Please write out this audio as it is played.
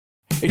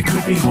It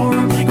could be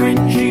horribly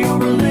cringy or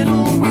a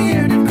little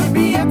weird. It could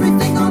be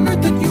everything on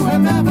earth that you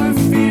have ever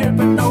feared.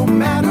 But no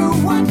matter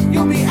what,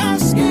 you'll be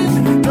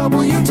asking,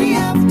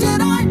 WTF did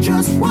I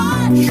just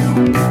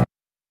watch?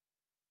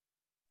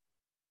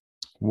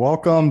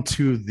 Welcome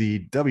to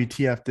the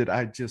WTF Did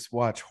I Just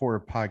Watch horror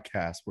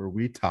podcast, where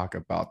we talk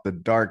about the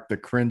dark, the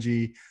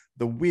cringy,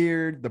 the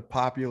weird, the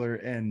popular,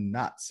 and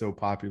not so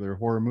popular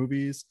horror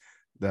movies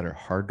that are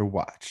hard to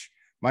watch.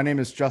 My name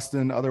is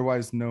Justin,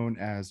 otherwise known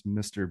as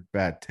Mr.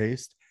 Bad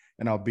Taste,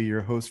 and I'll be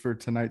your host for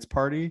tonight's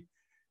party.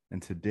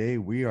 And today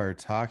we are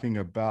talking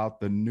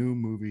about the new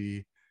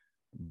movie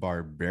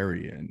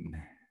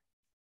Barbarian.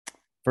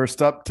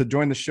 First up to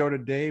join the show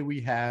today,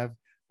 we have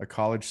a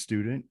college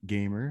student,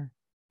 gamer,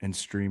 and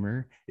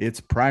streamer.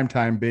 It's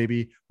primetime,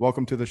 baby.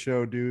 Welcome to the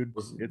show, dude.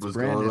 It's What's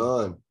Brandon. going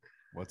on?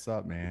 What's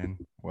up, man?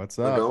 What's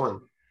How's it up?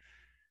 going?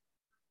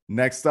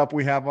 Next up,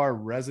 we have our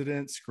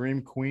resident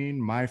scream queen,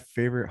 my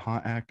favorite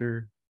haunt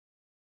actor,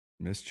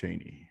 Miss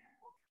Cheney.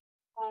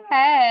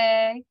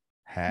 Hey.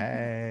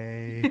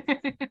 Hey.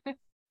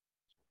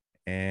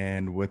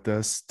 And with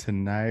us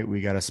tonight,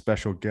 we got a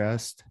special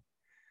guest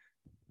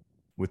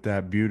with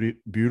that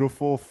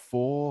beautiful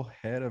full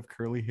head of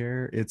curly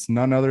hair. It's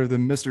none other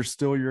than Mr.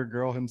 Still Your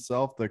Girl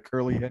himself, the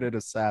curly-headed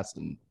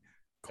assassin.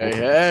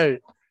 Hey.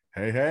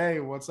 Hey,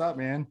 what's up,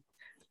 man?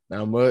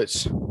 Not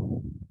much.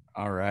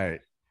 All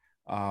right.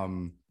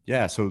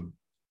 Yeah, so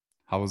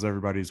how was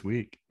everybody's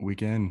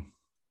weekend?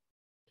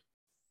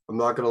 I'm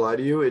not gonna lie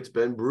to you, it's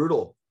been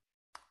brutal.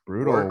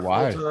 Work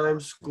Why? full-time,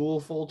 school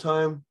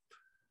full-time,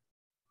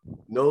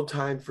 no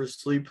time for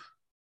sleep,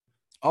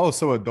 Oh,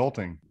 so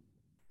adulting.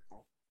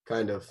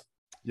 kind of.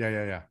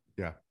 Yeah.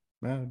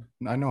 Man,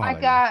 I know how I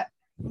that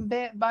got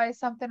bit by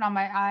something on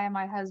my eye, and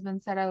my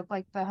husband said I look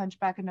like the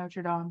Hunchback of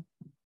Notre Dame.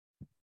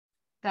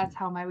 That's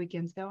how my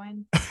weekend's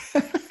going.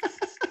 is.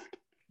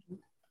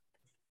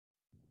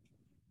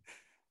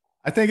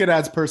 I think it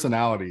adds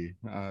personality.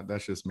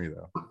 That's just me,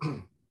 though.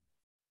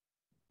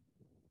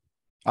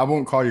 I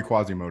won't call you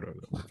Quasimodo,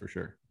 though, for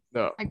sure.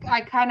 No.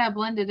 I kind of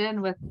blended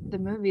in with the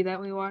movie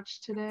that we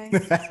watched today.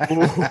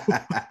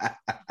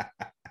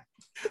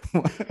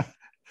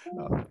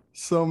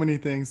 So many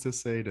things to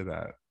say to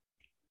that.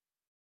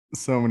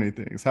 So many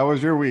things. How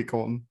was your week,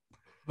 Colton?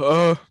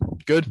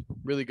 Good.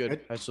 Really good,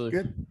 actually.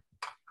 Good.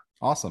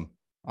 Awesome.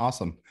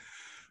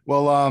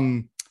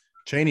 Well,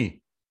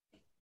 Cheney,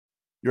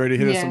 you ready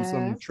to hit us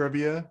some Yes.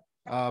 trivia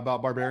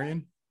about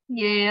Barbarian?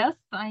 Yes,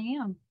 I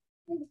am.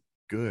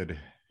 Good,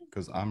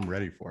 because I'm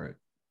ready for it.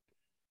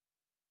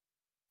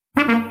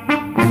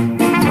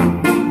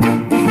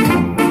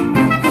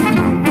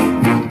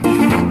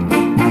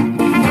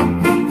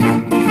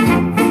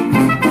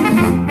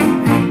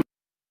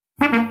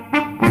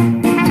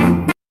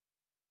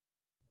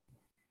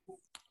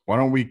 Why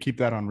don't we keep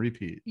that on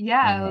repeat?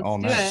 Yeah, all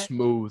let's do night. it.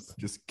 Smooth.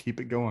 Just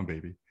keep it going,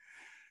 baby.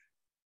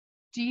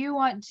 Do you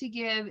want to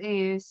give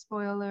a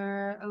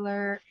spoiler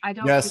alert? I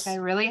don't Yes. think I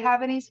really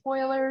have any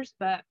spoilers,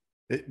 but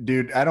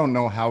Dude, I don't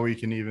know how we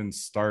can even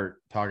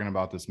start talking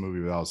about this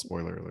movie without a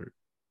spoiler alert.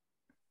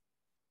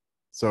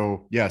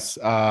 So, yes,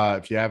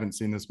 if you haven't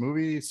seen this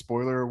movie,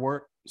 spoiler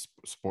alert.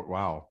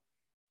 Wow.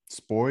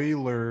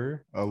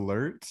 Spoiler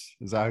alert.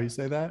 Is that how you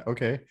say that?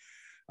 Okay.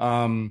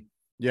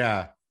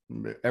 Yeah,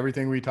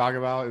 everything we talk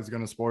about is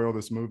going to spoil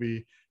this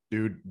movie.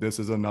 Dude, this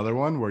is another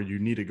one where you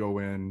need to go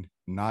in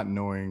not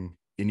knowing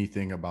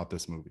anything about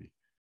this movie.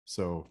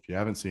 So, if you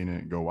haven't seen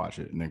it, go watch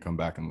it and then come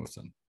back and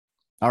listen.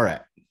 All right.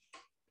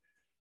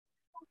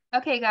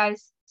 okay,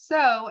 guys.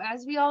 So,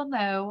 as we all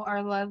know,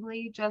 our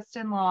lovely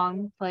Justin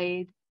Long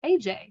played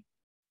AJ.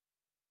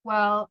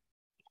 Well,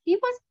 he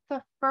was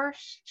the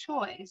first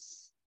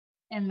choice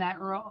in that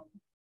role.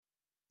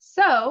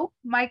 So,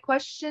 my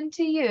question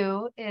to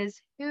you is,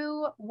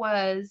 who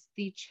was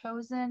the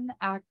chosen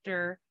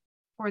actor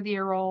for the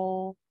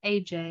role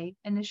AJ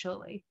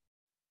initially?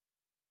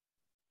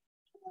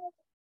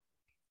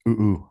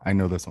 Ooh, I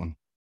know this one.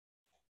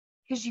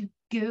 Because you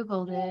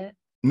Googled it.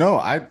 No,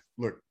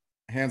 look,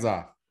 hands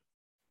off.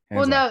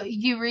 Well, Hands off. no,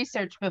 you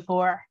researched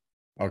before.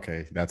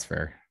 Okay, that's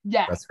fair.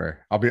 Yeah. That's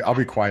fair. I'll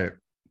be quiet.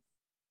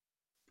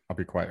 I'll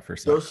be quiet for a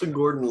second. Joseph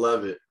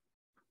Gordon-Levitt.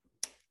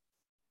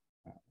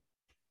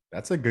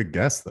 That's a good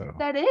guess, though.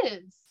 That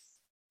is.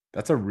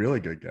 That's a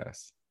really good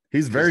guess.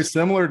 He's very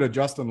similar to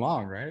Justin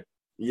Long, right?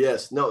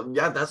 Yes, no,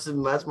 yeah, that's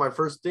my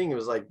first thing. It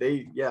was like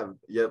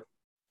yep.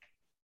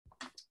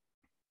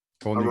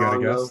 Colton, I'm you got a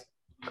wrong, guess?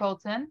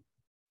 Colton?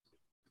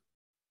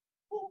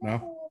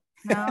 No?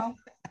 No.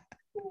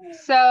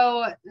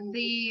 So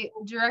the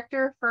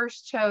director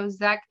first chose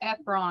Zac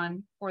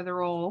Efron for the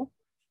role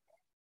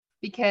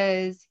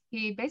because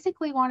he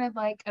basically wanted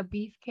like a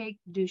beefcake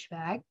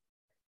douchebag.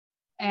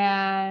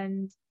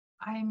 And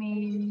I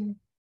mean,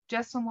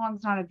 Justin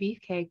Long's not a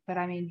beefcake, but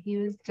I mean, he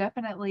was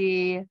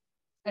definitely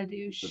a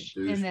douche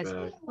in this.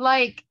 douchebag.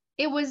 Like,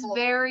 it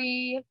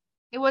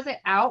wasn't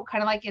out,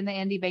 kind of like in the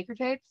Andy Baker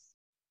tapes.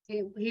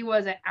 He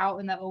wasn't out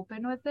in the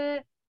open with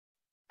it.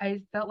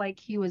 I felt like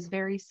he was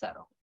very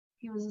subtle.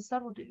 He was a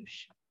subtle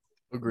douche.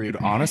 Agreed.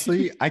 Dude,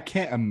 honestly, I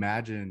can't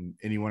imagine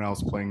anyone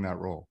else playing that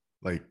role.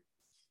 Like,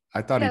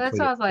 I thought Yeah, he that's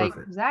played why I it was like,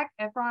 perfect. Zac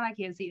Efron, I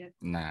can't see it.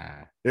 Nah,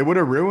 it would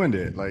have ruined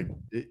it. Like,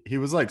 he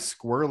was like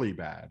squirrely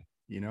bad,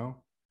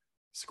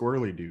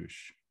 squirrely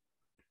douche.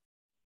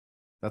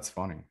 That's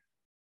funny.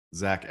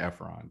 Zac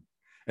Efron.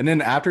 And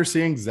then after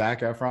seeing Zac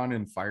Efron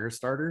in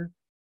Firestarter,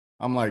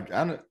 I'm like,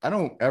 I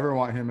don't ever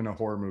want him in a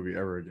horror movie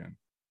ever again.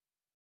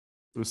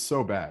 It was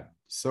so bad.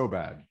 So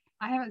bad.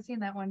 I haven't seen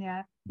that one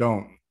yet.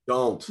 Don't.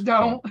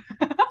 Don't.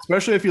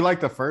 Especially if you like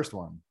the first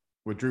one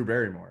with Drew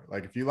Barrymore.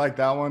 Like, if you like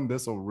that one,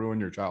 this will ruin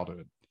your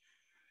childhood.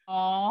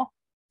 Aw.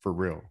 For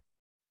real.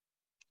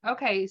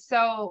 Okay,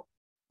 so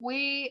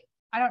I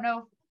don't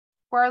know,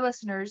 for our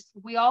listeners,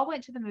 we all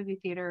went to the movie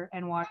theater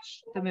and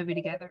watched the movie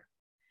together.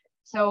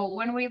 So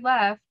when we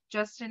left,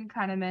 Justin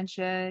kind of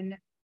mentioned,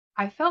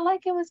 I felt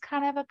like it was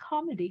kind of a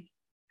comedy.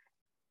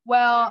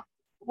 Well,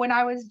 when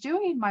I was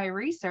doing my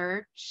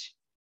research,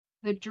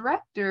 the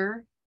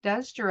director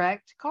does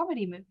direct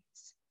comedy movies.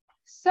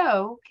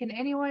 So, can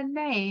anyone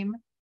name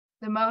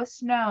the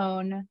most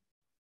known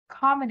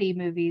comedy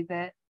movie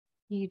that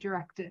he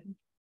directed?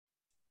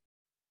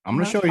 I'm gonna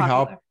Most show you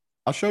popular.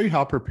 I'll show you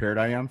how prepared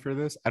I am for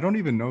this. I don't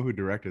even know who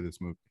directed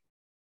this movie.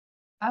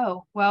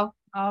 Oh, well,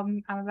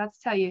 I'm about to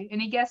tell you.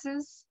 Any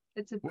guesses?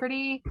 It's a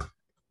pretty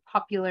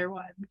popular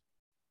one.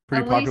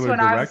 Pretty At least popular when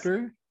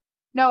director.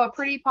 No, a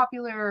pretty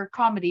popular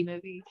comedy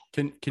movie.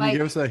 Can you Like,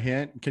 give us a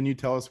hint? Can you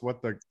tell us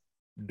what the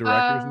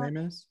director's name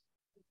is?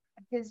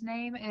 his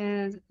name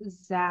is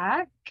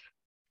Zach.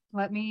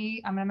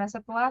 I'm gonna mess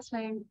up the last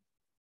name.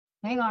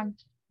 Hang on.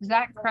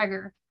 Zach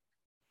Kreger.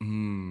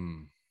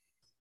 Hmm.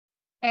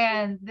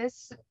 And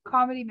this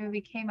comedy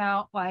movie came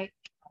out like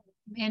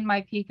in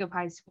my peak of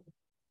high school.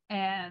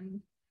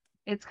 And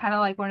it's kind of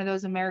like one of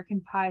those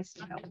American Pie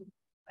style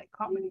like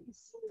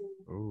comedies.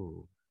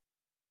 Oh.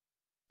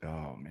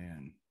 Oh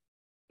man.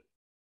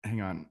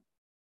 Hang on.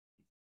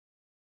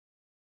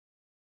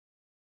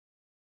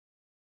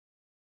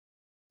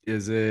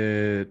 Is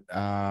it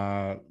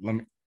let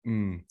me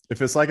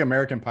if it's like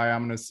American Pie,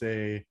 I'm gonna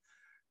say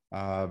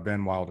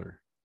Van Wilder.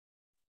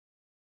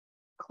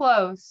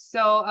 Close. So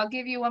I'll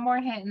give you one more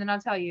hint and then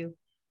I'll tell you.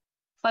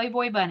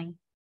 Playboy Bunny.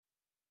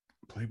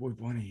 Playboy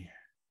Bunny.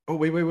 Oh,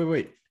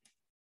 wait.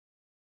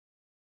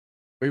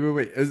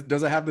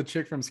 Does it have the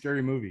chick from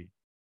Scary Movie?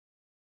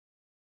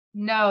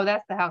 No,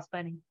 that's the House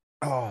Bunny.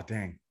 Oh,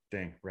 dang,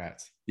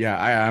 rats.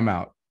 Yeah, I'm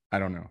out. I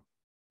don't know.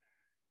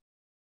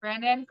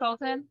 Brandon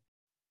Colton.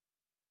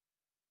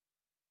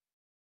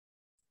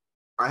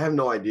 I have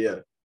no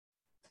idea.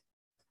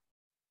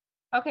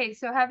 Okay,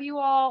 so have you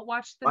all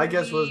watched the My movie?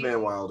 guess was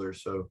Van Wilder.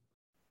 So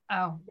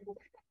Oh.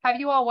 Have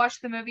you all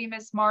watched the movie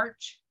Miss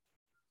March?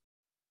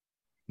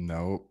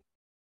 Nope.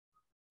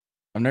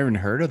 I've never even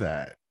heard of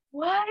that.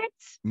 What?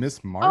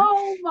 Miss March?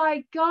 Oh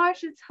my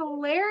gosh, it's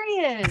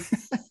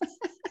hilarious.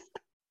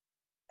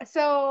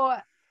 So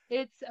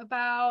it's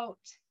about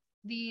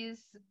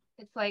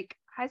it's like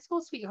high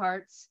school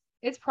sweethearts.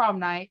 It's prom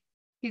night.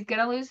 He's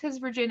gonna lose his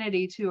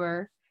virginity to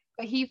her,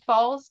 but he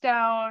falls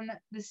down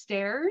the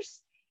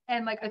stairs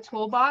and like a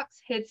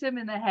toolbox hits him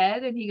in the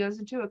head and he goes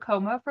into a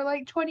coma for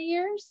like 20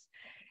 years.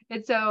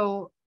 And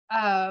so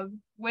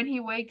when he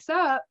wakes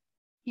up,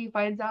 he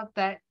finds out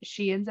that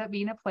she ends up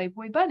being a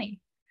Playboy bunny.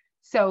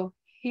 So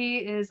he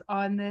is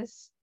on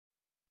this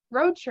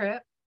road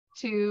trip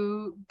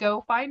to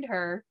go find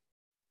her.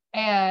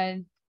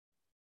 And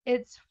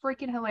it's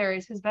freaking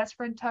hilarious. His best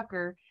friend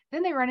Tucker.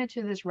 Then they run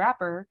into this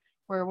rapper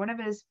where one of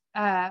his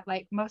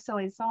like most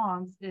selling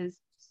songs is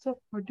 "Suck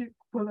my dick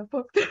while I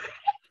fuck."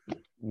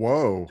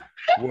 Whoa.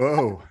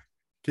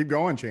 Keep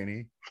going,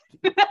 Cheney.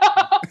 Dude,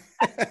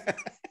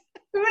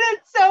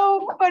 it's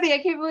so funny. I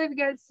can't believe you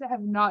guys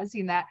have not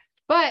seen that.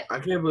 But I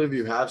can't believe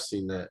you have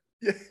seen that.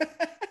 Yeah.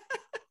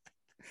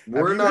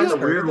 We're you not guys the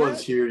heard weird of ones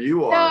that? here.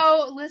 You are.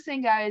 no,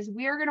 listen, guys,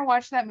 we are gonna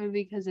watch that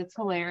movie because it's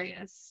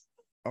hilarious.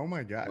 Oh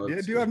my god. Let's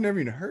Yeah, see. dude, I've never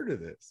even heard of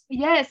this.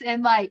 Yes,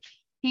 and like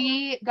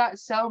he got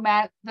so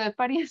mad. The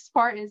funniest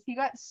part is he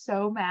got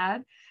so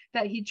mad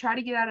that he tried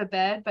to get out of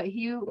bed, but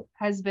he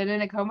has been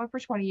in a coma for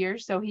 20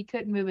 years, so he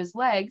couldn't move his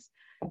legs.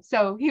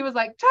 So he was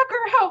like, Tucker,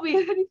 help me.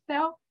 And he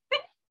fell,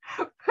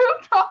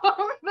 pooped all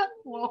over the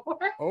floor.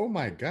 Oh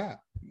my god.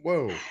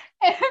 Whoa.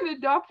 And the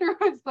doctor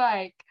was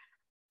like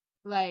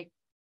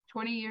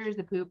 20 years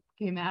the poop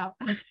came out.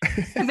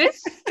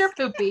 Mr.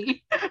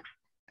 Poopy.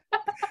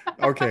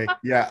 Okay.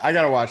 Yeah, I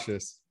gotta watch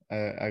this.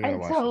 I gotta It's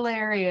watch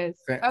hilarious.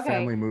 this. Okay.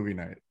 Family movie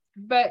night.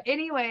 But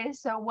anyway,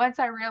 so once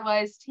I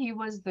realized he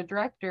was the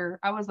director,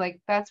 I was like,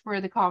 that's where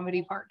the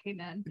comedy part came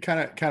in. It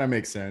kind of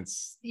makes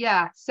sense.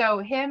 Yeah. So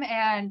him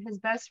and his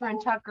best friend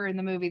Tucker in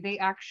the movie, they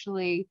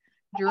actually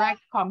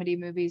direct comedy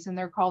movies and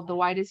they're called The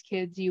Whitest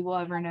Kids You Will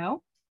Ever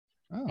Know.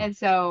 Oh, And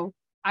so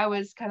I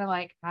was kind of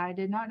like, I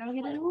did not know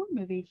he did a horror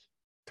movie.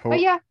 to- But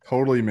yeah,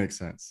 totally makes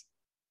sense.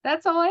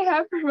 that's all I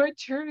have for my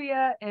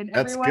trivia. And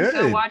That's everyone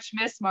go good. watch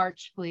Miss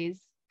March, please.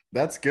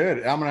 That's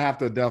good. I'm gonna have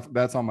to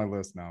that's on my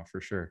list now for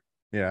sure.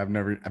 Yeah, I've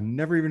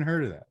never even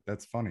heard of that.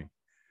 That's funny.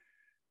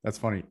 That's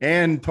funny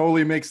and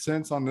totally makes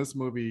sense on this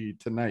movie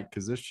tonight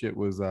because this shit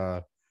was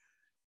yeah,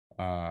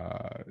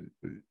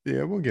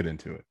 we'll get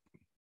into it.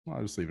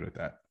 I'll just leave it at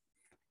that.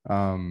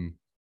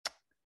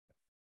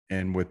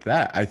 And with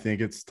that, I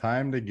think it's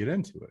time to get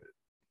into it.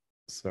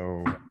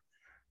 So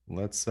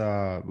let's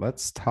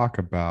talk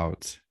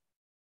about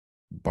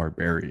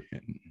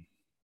Barbarian.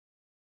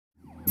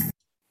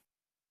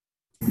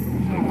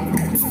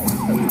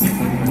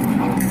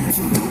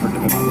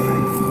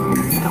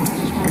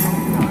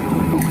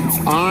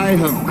 I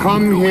have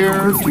come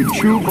here to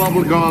chew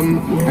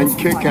bubblegum and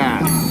kick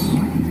ass.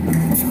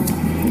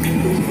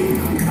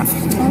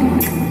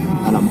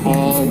 And I'm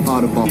all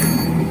out of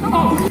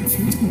bubblegum.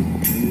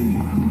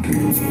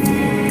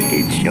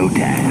 It's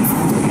showtime.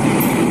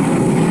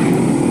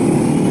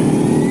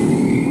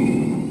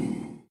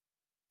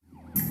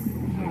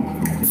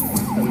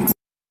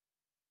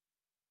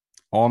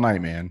 All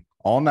night, man.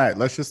 All night.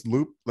 Let's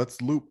loop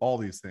all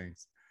these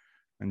things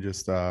and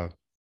just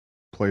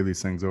play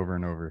these things over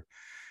and over.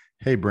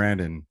 Hey,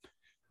 Brandon.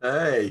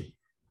 Hey.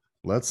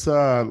 Let's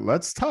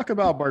talk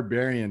about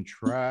Barbarian.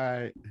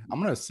 I'm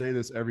gonna say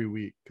this every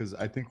week because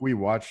I think we've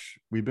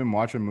been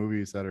watching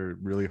movies that are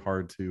really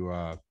hard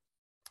to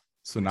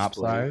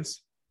synopsize.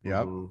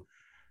 Yep.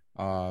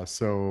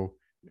 So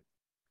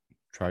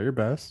try your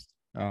best.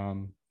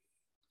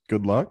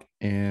 Good luck.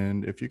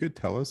 And if you could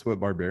tell us what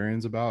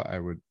Barbarian's about, I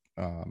would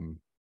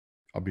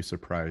I'll be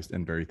surprised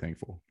and very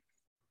thankful.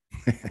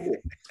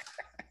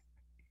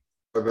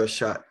 Our best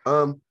shot.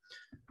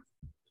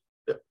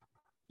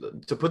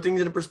 To put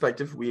things into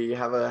perspective, we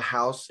have a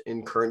house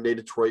in current day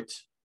Detroit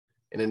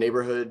in a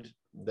neighborhood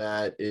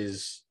that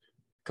is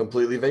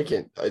completely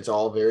vacant. It's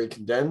all very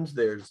condemned.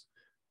 There's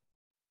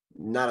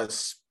not a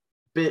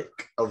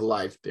speck of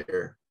life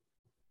there.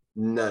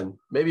 None.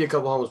 Maybe a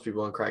couple homeless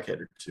people on crackhead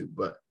or two,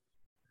 but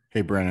hey,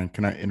 Brandon,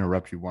 can I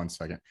interrupt you 1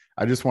 second?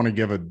 I just want to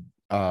give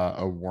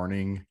a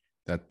warning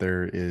that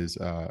there is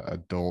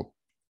adult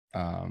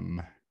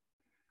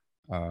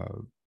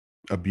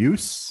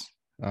abuse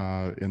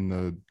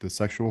in the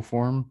sexual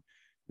form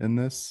in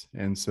this,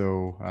 and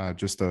so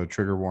just a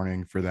trigger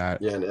warning for that.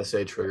 Yeah, an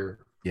SA trigger.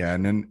 Yeah,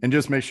 and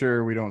just make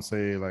sure we don't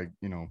say like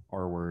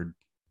R word.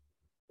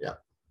 Yeah.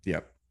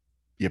 Yep.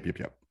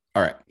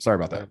 All right, sorry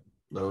about that.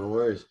 No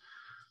worries.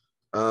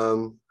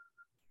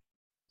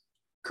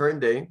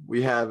 Current day,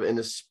 we have an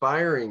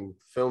aspiring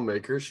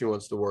filmmaker. She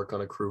wants to work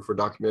on a crew for a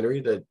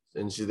documentary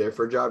and she's there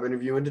for a job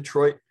interview in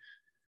Detroit.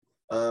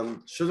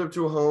 Shows up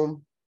to a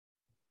home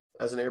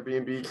as an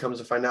Airbnb, comes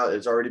to find out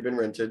it's already been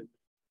rented,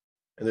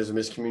 and there's a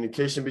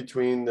miscommunication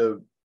between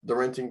the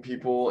renting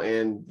people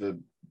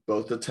and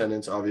both the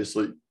tenants,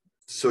 obviously.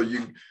 So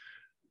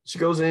she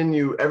goes in,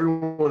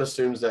 everyone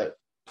assumes that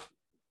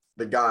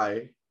the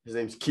guy, his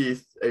name's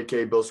Keith,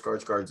 aka Bill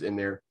Skarsgård's in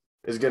there,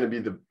 he's gonna be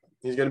the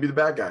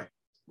bad guy,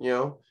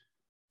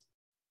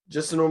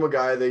 just a normal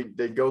guy.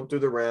 They go through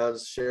the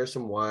rounds, share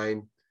some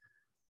wine.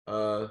 We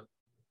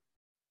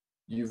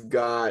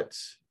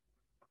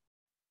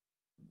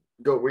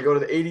go to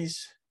the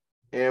 80s,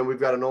 and we've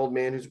got an old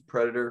man who's a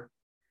predator,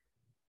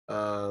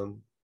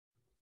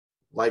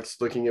 likes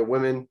looking at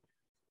women,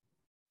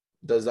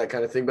 does that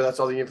kind of thing, but that's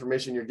all the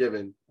information you're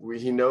given.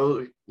 He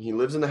knows he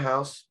lives in the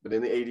house, but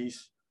in the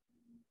 80s.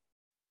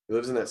 He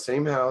lives in that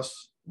same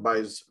house,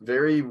 buys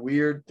very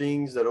weird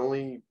things that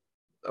only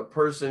a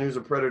person who's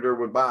a predator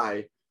would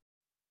buy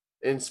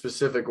in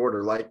specific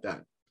order like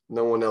that.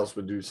 No one else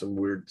would do some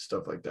weird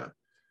stuff like that.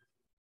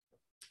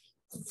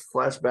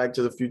 Flashback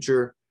to the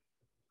future.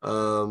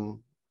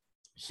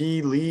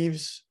 He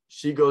leaves.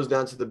 She goes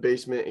down to the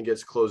basement and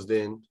gets closed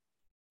in.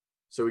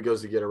 So he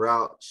goes to get her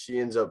out. She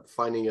ends up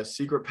finding a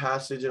secret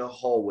passage in a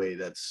hallway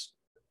that's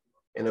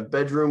in a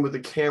bedroom with a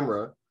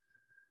camera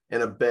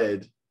and a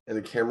bed. And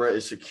the camera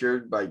is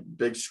secured by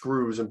big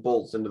screws and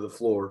bolts into the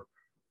floor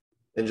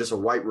in just a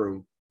white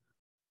room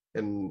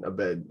and a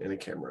bed and a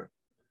camera.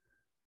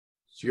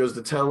 She goes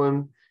to tell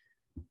him.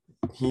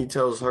 He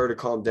tells her to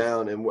calm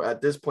down. And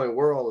at this point,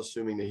 we're all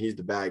assuming that he's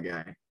the bad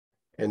guy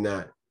and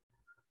that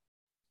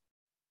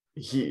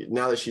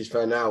now that she's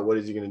found out, what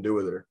is he going to do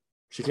with her?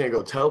 She can't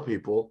go tell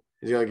people.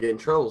 He's going to get in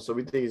trouble. So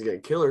we think he's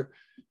going to kill her.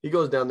 He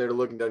goes down there to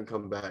look and doesn't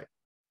come back.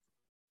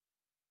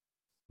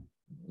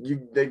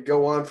 They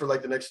go on for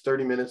like the next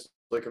 30 minutes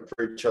looking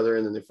for each other,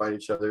 and then they find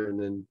each other, and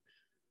then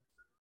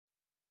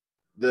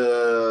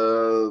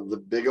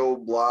the big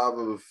old blob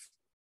of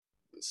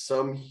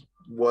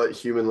somewhat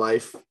human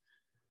life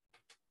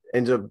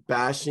ends up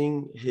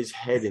bashing his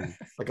head in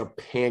like a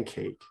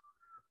pancake.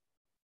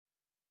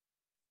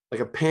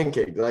 Like a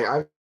pancake. Like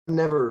I've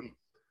never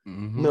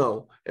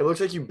No, it looks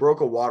like you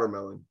broke a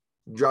watermelon.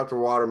 Dropped a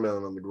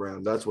watermelon on the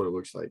ground. That's what it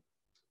looks like.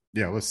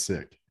 Yeah, it was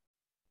sick.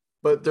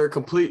 But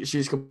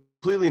she's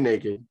completely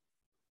naked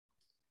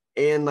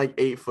and like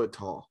 8 foot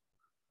tall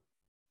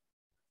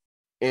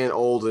and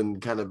old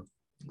and kind of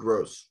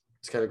gross.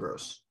 It's kind of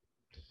gross.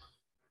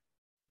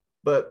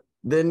 But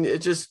then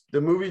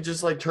the movie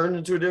just like turned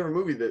into a different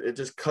movie. That it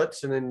just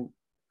cuts, and then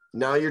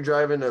now you're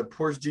driving a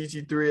Porsche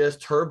GT3 S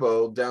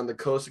Turbo down the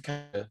coast of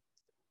Canada.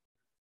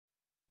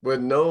 with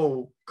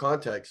no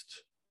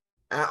context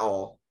at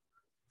all.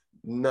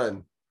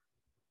 None.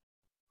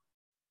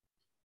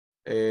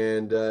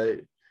 And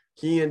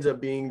he ends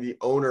up being the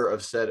owner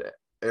of said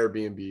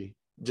Airbnb,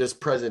 just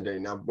present day.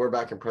 Now we're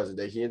back in present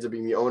day. He ends up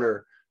being the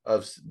owner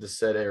of the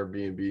said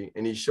Airbnb,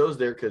 and he shows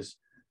there because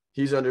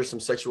he's under some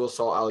sexual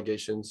assault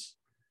allegations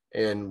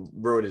and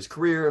ruined his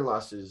career and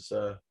lost his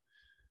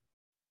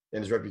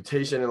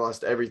reputation and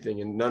lost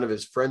everything. And none of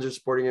his friends are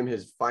supporting him.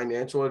 His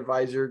financial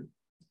advisor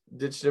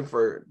ditched him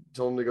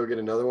told him to go get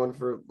another one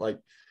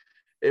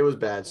it was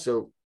bad.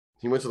 So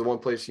he went to the one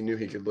place he knew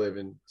he could live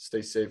and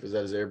stay safe, is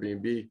at his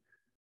Airbnb.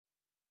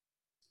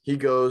 He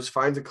goes,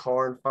 finds a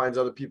car and finds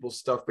other people's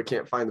stuff, but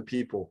can't find the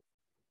people.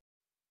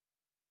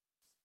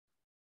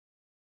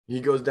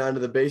 He goes down to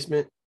the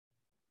basement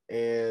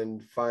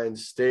and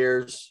finds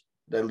stairs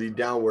that lead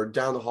downward,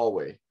 down the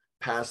hallway,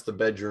 past the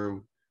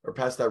bedroom, or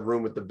past that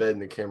room with the bed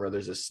and the camera.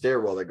 There's a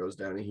stairwell that goes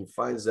down, and he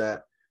finds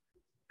that,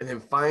 and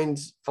then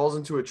falls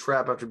into a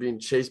trap after being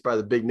chased by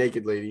the big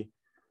naked lady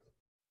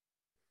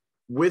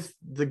with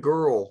the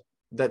girl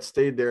that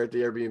stayed there at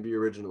the Airbnb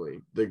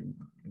originally.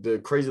 The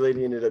crazy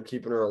lady ended up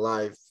keeping her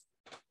alive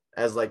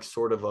as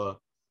sort of a,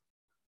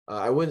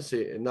 I wouldn't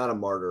say not a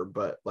martyr,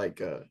 but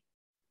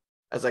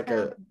as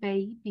a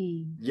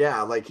baby.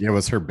 Yeah, it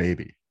was her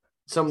baby.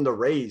 Something to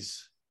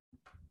raise.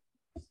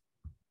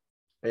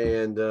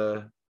 And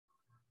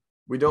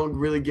we don't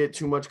really get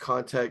too much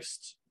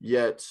context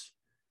yet.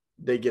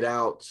 They get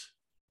out,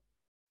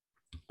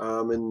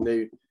 and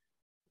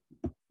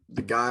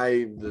the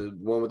guy, the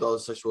one with all the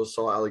sexual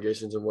assault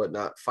allegations and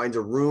whatnot, finds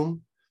a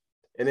room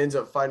and ends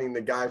up finding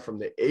the guy from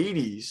the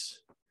 80s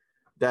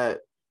that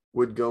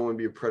would go and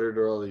be a predator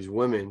to all these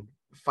women,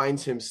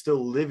 finds him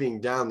still living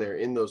down there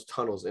in those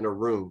tunnels in a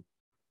room.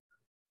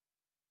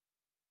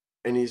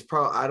 And he's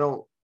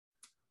probably,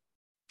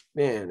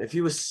 if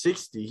he was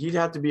 60, he'd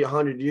have to be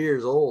 100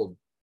 years old.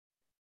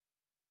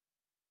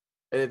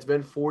 And it's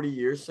been 40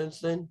 years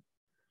since then.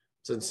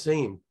 It's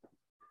insane.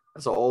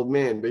 That's an old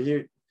man. But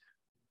he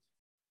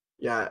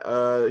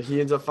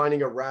ends up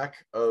finding a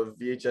rack of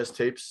VHS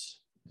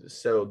tapes.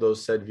 So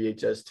those said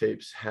VHS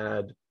tapes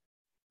had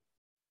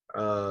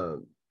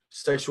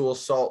sexual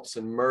assaults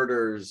and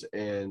murders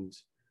and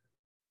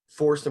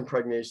forced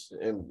impregnation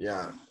and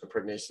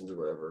impregnations or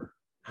whatever.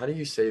 How do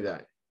you say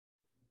that?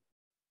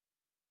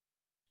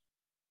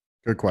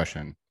 Good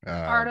question.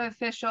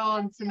 Artificial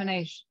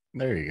insemination.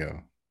 There you go.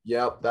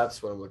 Yep,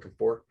 that's what I'm looking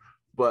for.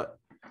 But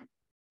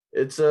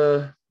it's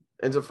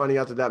ends up finding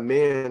out that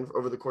man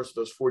over the course of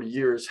those 40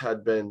 years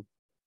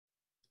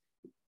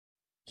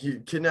he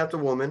kidnapped a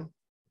woman,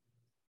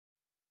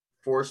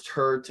 forced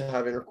her to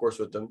have intercourse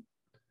with him,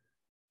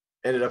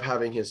 ended up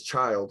having his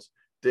child.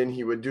 Then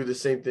he would do the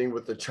same thing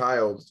with the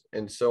child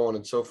and so on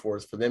and so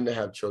forth for them to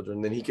have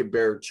children. Then he could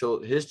bear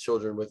his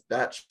children with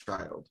that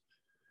child,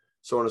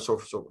 so on and so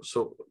forth.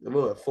 So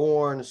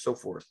on and so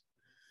forth.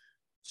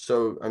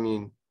 So,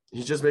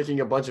 he's just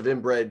making a bunch of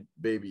inbred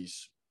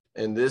babies.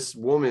 And this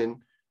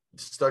woman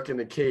stuck in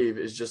the cave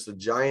is just a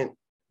giant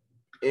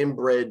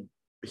inbred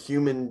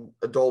human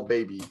adult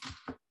baby.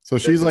 So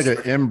she's like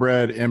an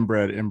inbred,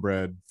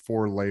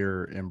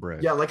 4-layer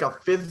inbred. Yeah, like a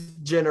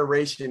 5th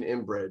generation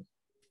inbred.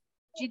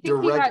 Do you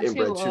think he got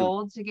too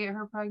old to get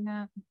her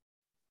pregnant?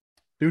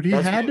 Dude, he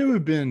had to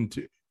have been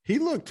he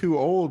looked too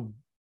old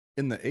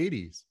in the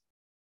 80s.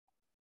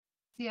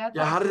 Yeah,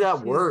 how did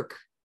that work?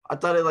 I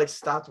thought it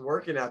stopped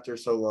working after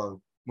so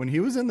long. When he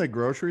was in the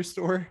grocery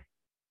store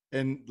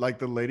and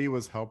the lady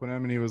was helping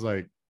him and he was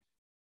like,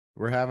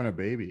 "We're having a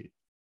baby.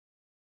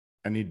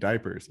 I need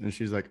diapers." And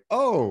she's like,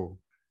 "Oh,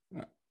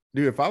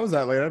 dude, if I was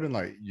that late, I'd been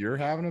like, you're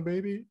having a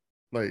baby?"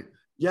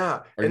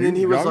 Yeah. And then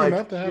he was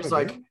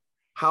like,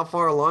 "How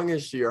far along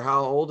is she, or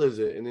how old is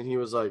it?" And then he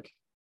was like,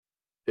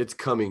 "It's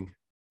coming."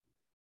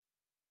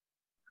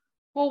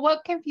 Well,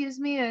 what confused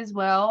me as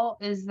well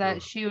is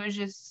that she was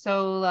just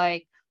so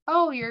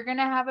 "Oh, you're going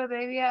to have a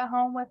baby at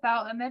home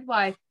without a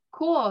midwife.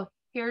 Cool.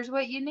 Here's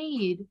what you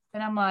need."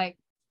 And I'm like,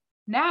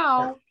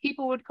 now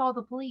people would call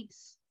the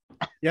police.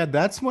 Yeah,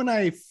 that's when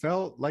I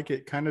felt like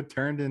it kind of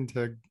turned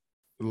into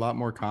a lot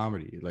more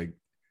comedy. Like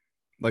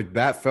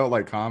that felt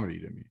like comedy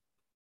to me.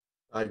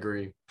 I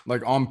agree.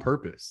 On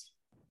purpose.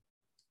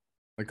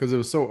 Because it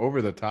was so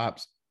over the top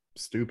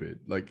stupid.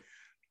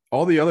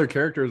 All the other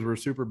characters were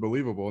super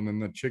believable. And then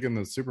the chick in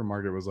the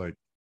supermarket was like,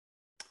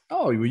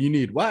 "Oh, well, you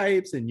need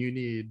wipes and you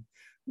need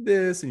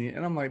this."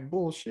 And I'm like,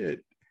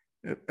 bullshit.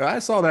 I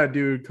saw that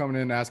dude coming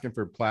in asking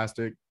for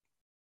plastic.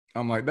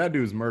 I'm like, that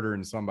dude's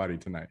murdering somebody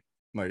tonight.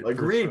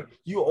 Agreed. Sure.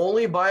 You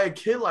only buy a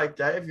kid like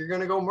that if you're going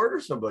to go murder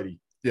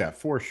somebody. Yeah,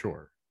 for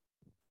sure.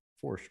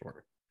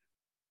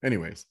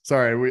 Anyways,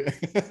 sorry.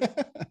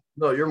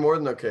 No, you're more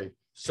than okay.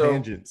 So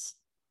tangents.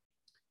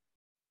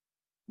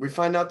 We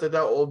find out that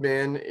old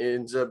man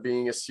ends up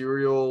being a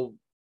serial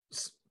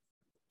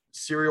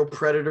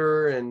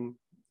predator and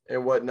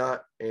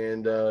whatnot.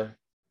 And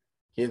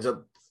he ends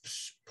up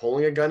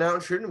pulling a gun out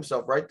and shooting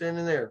himself right then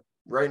and there,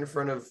 right in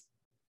front of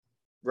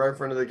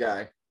the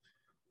guy.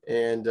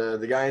 And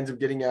the guy ends up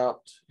getting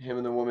out. Him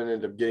and the woman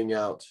end up getting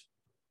out.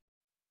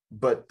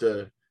 but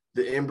the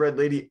inbred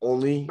lady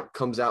only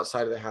comes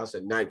outside of the house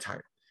at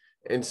nighttime.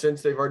 And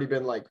since they've already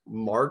been like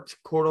marked,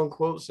 quote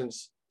unquote,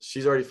 since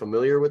she's already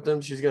familiar with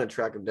them, she's gonna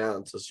track them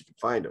down so she can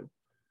find them.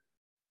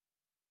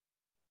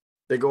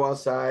 They go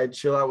outside,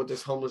 chill out with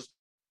this homeless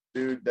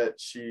dude that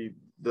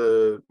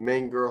the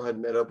main girl had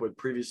met up with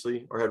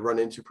previously or had run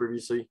into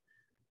previously.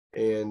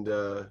 And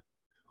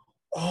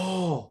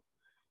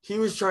he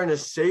was trying to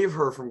save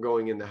her from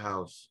going in the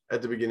house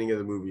at the beginning of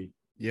the movie.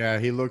 Yeah,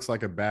 he looks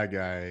like a bad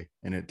guy,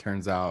 and it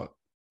turns out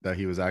that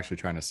he was actually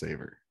trying to save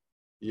her.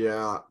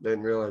 Yeah,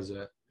 didn't realize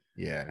that.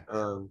 Yeah.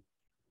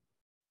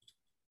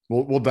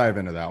 We'll dive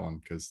into that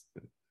one because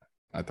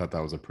I thought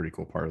that was a pretty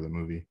cool part of the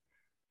movie.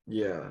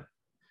 Yeah.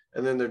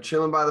 And then they're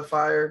chilling by the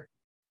fire,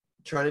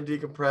 trying to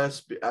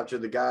decompress after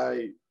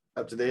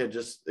they had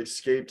just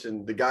escaped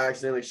and the guy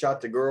accidentally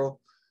shot the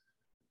girl.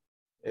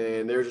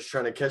 And they were just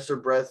trying to catch their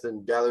breath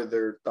and gather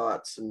their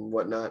thoughts and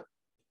whatnot.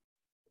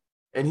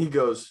 And he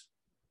goes,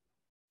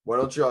 why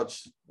don't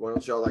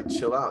y'all like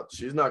chill out?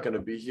 She's not going to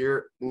be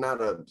here.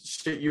 Not a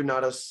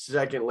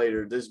second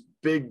later. This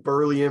big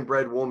burly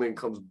inbred woman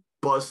comes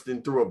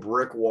busting through a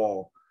brick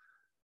wall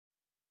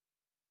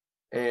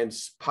and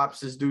pops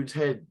this dude's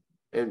head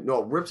and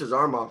rips his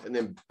arm off and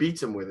then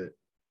beats him with it.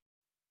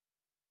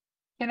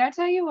 Can I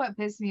tell you what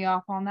pissed me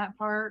off on that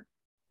part?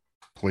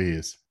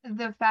 Please.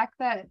 The fact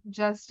that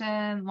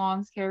Justin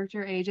Long's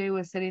character AJ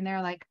was sitting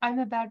there like, I'm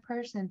a bad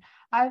person.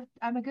 I'm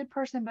a good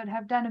person, but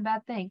have done a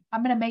bad thing.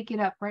 I'm gonna make it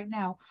up right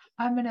now.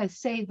 I'm gonna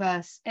save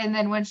us. And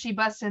then when she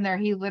busts in there,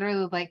 he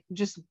literally like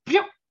just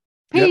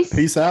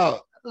peace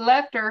out.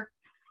 Left her.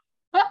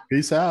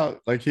 Peace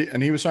out. Like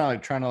he was trying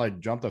to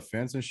jump the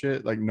fence and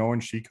shit, like knowing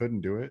she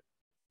couldn't do it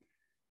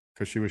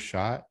because she was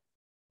shot.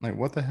 Like,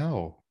 what the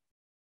hell?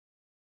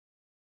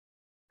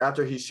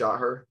 After he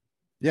shot her.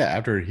 Yeah,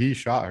 after he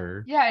shot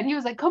her. Yeah, and he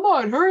was like, come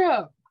on, hurry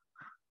up.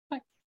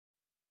 Like,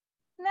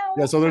 no.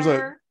 Yeah, so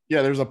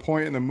there's a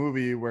point in the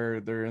movie where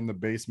they're in the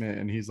basement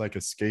and he's like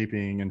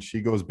escaping and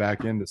she goes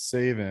back in to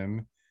save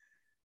him.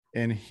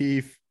 And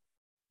he's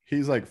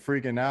like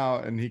freaking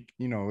out and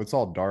it's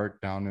all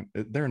dark down.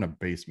 They're in a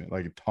basement,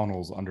 like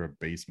tunnels under a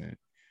basement.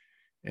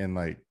 And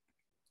like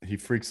he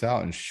freaks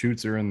out and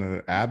shoots her in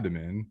the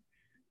abdomen,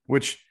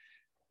 which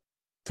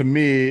to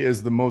me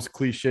is the most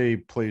cliche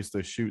place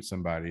to shoot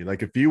somebody.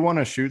 Like if you want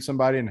to shoot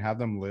somebody and have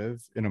them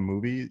live in a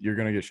movie, you're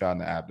going to get shot in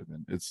the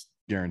abdomen. It's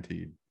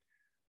guaranteed.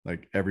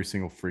 Like every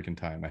single freaking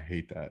time. I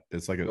hate that.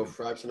 It's like no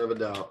fraction of a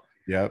doubt.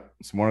 Yep.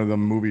 It's one of the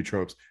movie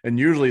tropes. And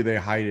usually they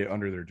hide it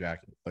under their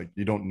jacket. Like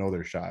you don't know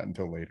they're shot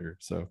until later.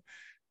 So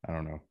I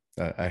don't know.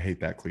 I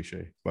hate that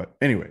cliche. But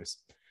anyways.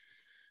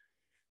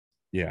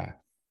 Yeah.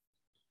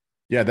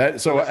 Yeah.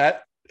 So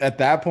at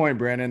that point,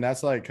 Brandon,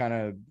 that's like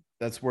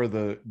that's where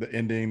the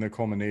ending, the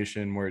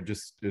culmination, where it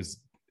just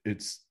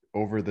it's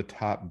over the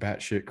top,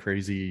 batshit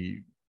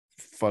crazy,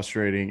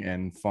 frustrating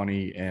and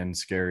funny and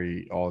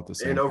scary all at the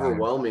same time. And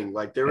overwhelming.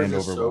 Like there was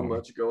just so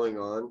much going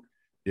on.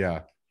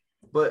 Yeah.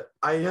 But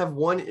I have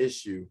one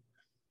issue,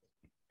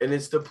 and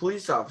it's the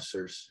police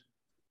officers.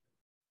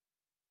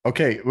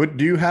 Okay.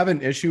 Do you have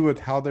an issue with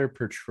how they're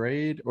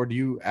portrayed, or do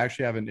you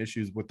actually have an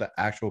issue with the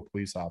actual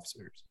police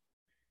officers?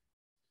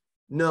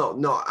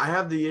 No. I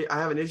have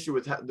an issue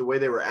with the way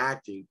they were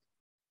acting.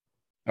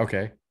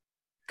 Okay.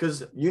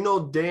 Because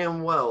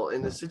damn well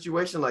in a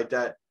situation like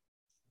that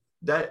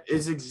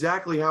is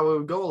exactly how it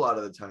would go a lot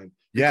of the time.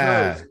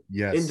 Yeah.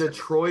 Yes. In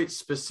Detroit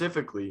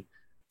specifically,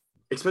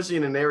 especially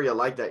in an area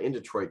like that in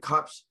Detroit,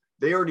 cops,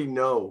 they already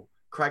know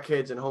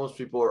crackheads and homeless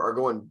people are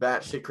going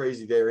batshit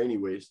crazy there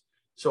anyways.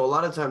 So a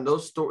lot of time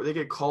they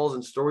get calls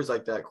and stories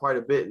like that quite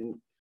a bit. And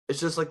it's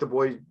just like the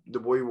boy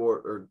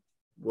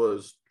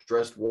was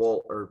dressed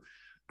Walt, or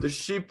the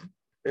sheep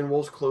in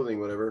Wolf's clothing,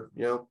 whatever,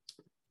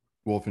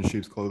 Wolf in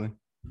sheep's clothing.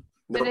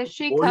 But if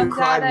she comes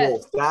at it,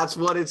 wolf. That's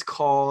what it's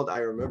called. I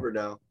remember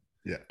now.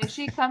 Yeah. If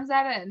she comes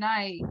at it at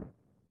night,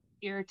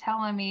 you're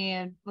telling me,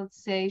 and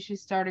let's say she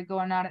started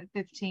going out at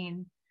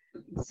 15.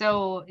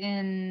 So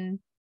in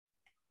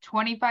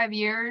 25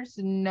 years,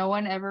 no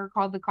one ever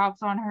called the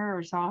cops on her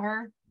or saw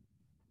her?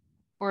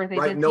 Or if they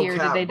did see her,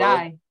 did they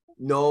die?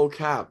 No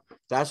cap.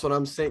 That's what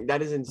I'm saying.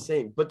 That is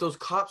insane. But those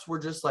cops were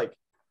just like,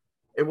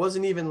 it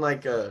wasn't even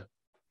like a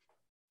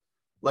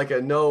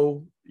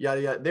no,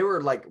 yada, yada. They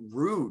were like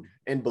rude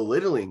and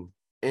belittling.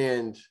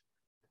 And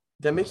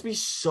that makes me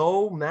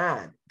so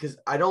mad because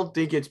I don't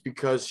think it's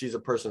because she's a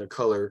person of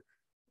color.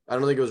 I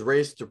don't think it was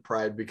race to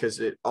pride because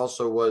it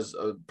also was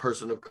a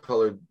person of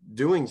color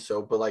doing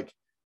so. But like,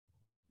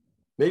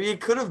 maybe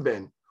it could have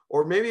been.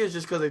 Or maybe it's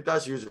just because they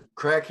thought she was a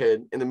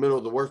crackhead in the middle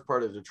of the worst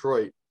part of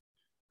Detroit.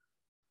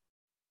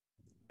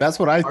 That's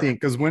what I think.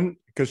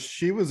 Because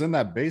she was in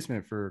that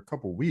basement for a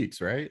couple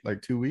weeks, right?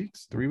 Like 2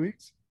 weeks, 3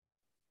 weeks.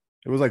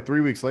 It was like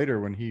 3 weeks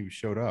later when he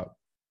showed up.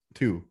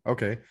 2.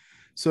 Okay.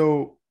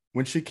 So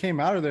when she came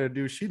out of there,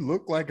 dude, she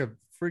looked like a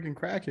freaking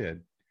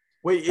crackhead.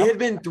 Wait, it had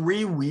been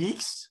 3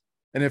 weeks?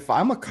 And if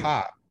I'm a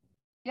cop,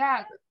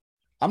 yeah,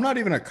 I'm not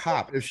even a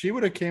cop. If she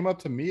would have came up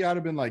to me, I'd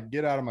have been like,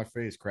 get out of my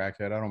face,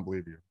 crackhead. I don't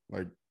believe you.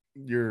 Like,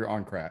 you're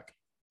on crack.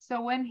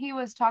 So when he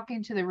was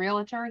talking to the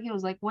realtor, he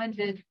was like, when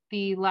did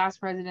the last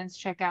residents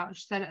check out?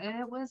 She said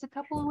it was a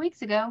couple of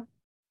weeks ago.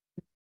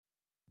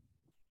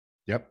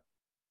 Yep.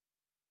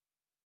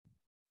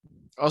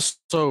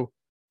 Also,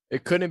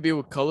 it couldn't be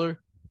with color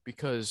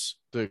because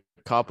the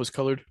cop was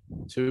colored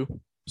too.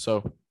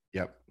 So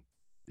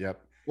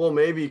Yep. Well,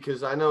 maybe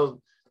because I know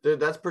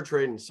that's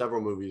portrayed in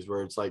several movies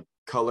where it's like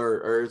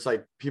color, or it's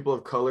like people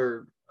of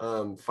color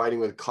fighting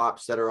with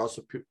cops that are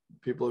also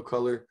people of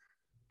color.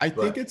 I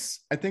think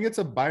it's a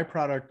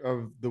byproduct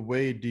of the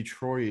way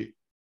Detroit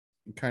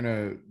kind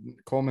of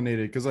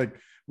culminated, because like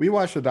we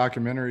watched a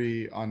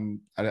documentary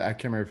on, I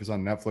can't remember if it's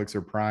on Netflix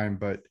or Prime,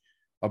 but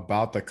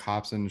about the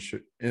cops in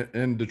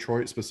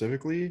Detroit,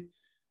 specifically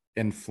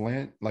in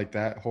Flint, like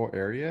that whole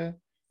area,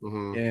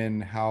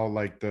 and how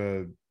like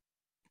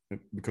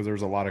because there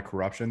was a lot of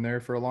corruption there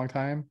for a long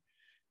time,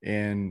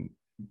 and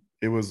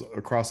it was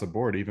across the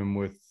board, even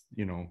with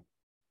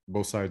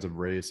both sides of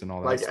race and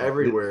all that like stuff.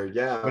 everywhere.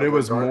 Yeah, but it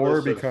was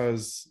more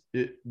because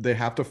they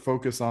have to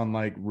focus on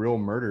like real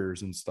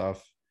murders and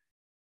stuff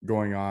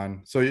going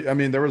on. So I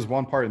mean, there was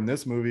one part in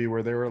this movie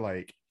where they were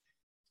like,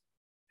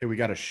 hey, we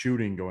got a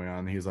shooting going on,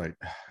 and he's like,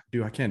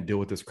 dude, I can't deal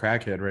with this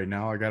crackhead right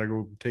now, I gotta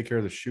go take care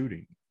of the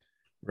shooting.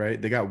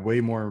 Right? They got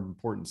way more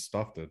important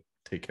stuff to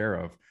take care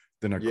of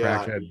than a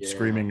crackhead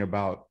screaming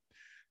about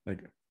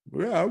like,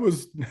 yeah, I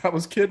was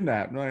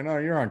kidnapped. Like, no,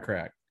 you're on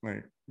crack,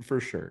 like, for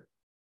sure.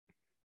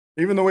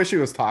 Even the way she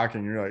was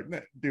talking, you're like,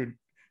 dude,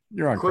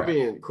 you're on crack.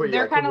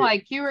 They're kind of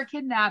like, you were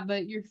kidnapped,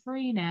 but you're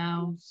free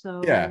now.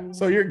 So yeah,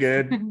 so you're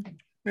good.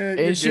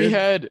 And she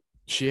had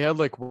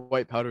like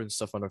white powder and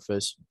stuff on her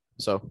face.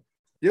 So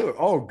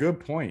good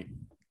point.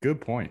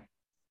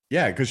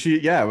 Yeah, because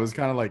it was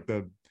kind of like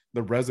the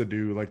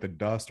residue, like the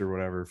dust or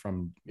whatever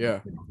from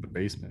the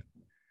basement.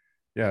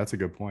 Yeah, that's a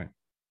good point.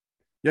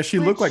 Yeah, she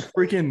looked like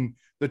freaking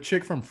the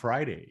chick from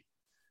Friday.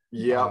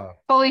 Yeah.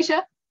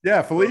 Felicia?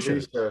 Yeah,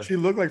 Felicia. She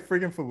looked like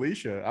freaking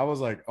Felicia. I was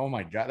like, oh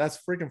my God, that's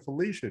freaking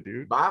Felicia,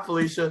 dude. Bye,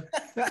 Felicia.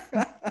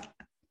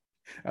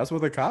 That's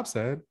what the cop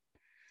said.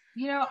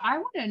 I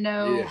want to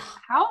know,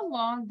 how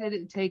long did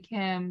it take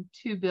him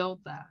to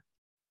build that?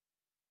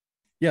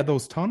 Yeah,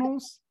 those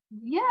tunnels.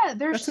 Yeah,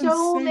 there's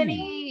so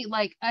many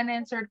like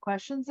unanswered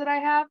questions that I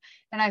have,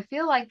 and I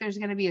feel like there's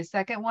going to be a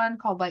second one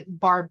called like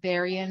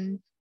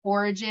Barbarian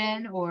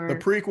Origin or the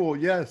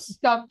prequel. Yes,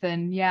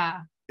 something.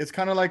 Yeah, it's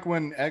kind of like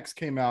when X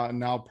came out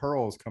and now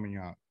Pearl is coming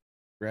out,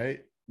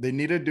 right? They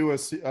need to do a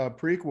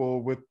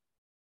prequel with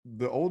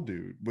the old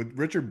dude, with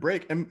Richard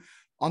Brake, and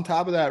on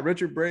top of that,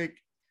 Richard Brake,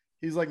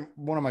 he's like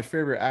one of my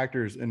favorite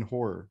actors in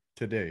horror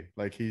today.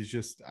 Like, he's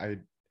just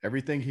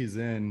everything he's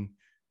in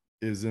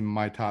is in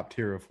my top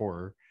tier of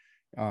horror.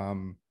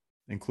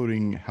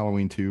 Including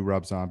Halloween 2,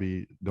 Rob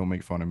Zombie. Don't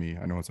make fun of me.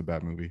 I know it's a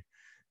bad movie.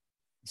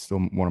 It's still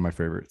one of my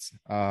favorites.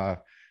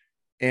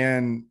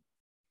 And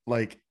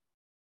like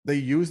they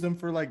used them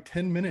for like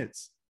 10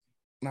 minutes.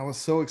 And I was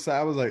so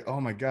excited. I was like,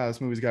 oh my God,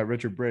 this movie's got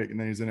Richard Brake. And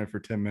then he's in it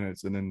for 10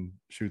 minutes and then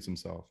shoots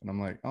himself. And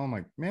I'm like, oh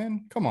my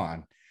man, come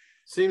on.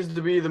 Seems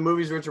to be the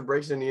movies Richard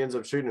Breaks and he ends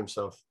up shooting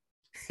himself.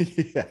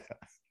 Yeah.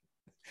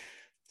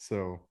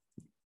 So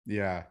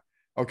yeah.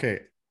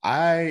 Okay.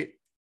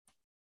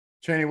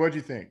 Chaney, what'd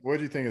you think?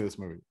 What'd you think of this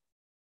movie?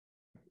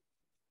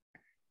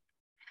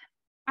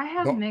 I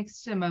have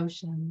mixed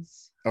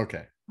emotions.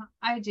 Okay.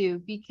 I do,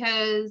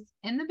 because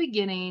in the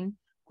beginning,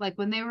 like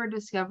when they were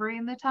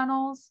discovering the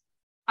tunnels,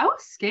 I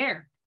was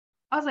scared.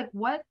 I was like,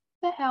 what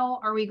the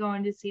hell are we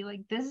going to see?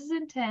 Like, this is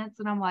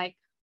intense. And I'm like,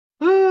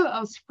 ooh, I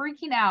was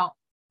freaking out.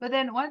 But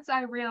then once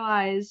I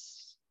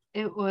realized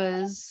it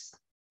was,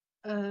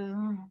 I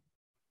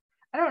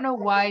don't know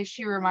why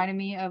she reminded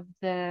me of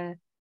the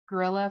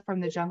gorilla from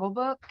the Jungle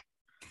Book.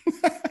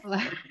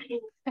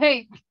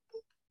 Like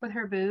with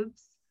her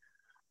boobs.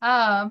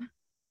 But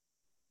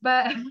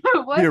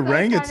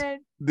the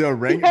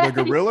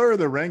gorilla or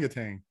the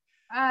orangutan?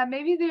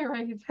 Maybe the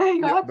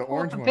orangutan. The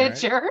orange one,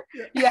 picture.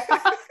 Right? Yeah.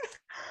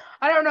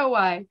 I don't know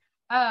why.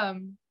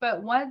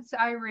 But once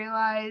I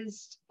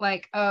realized,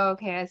 like, oh,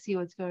 okay, I see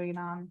what's going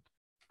on,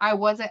 I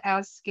wasn't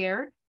as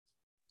scared.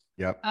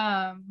 Yep.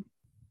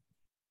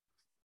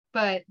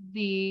 But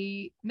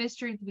the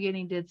mystery at the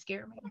beginning did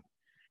scare me.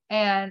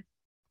 And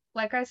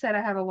like I said,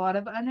 I have a lot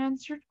of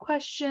unanswered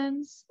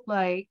questions.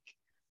 Like,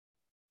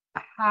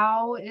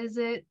 how is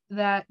it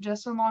that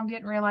Justin Long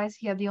didn't realize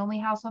he had the only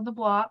house on the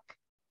block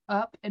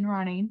up and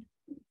running?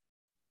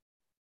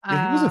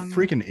 Yeah, he was a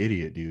freaking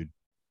idiot, dude.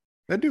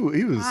 That dude,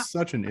 he was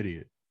such an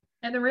idiot.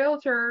 And the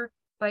realtor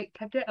like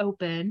kept it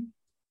open.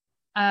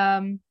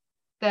 They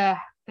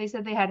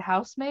said they had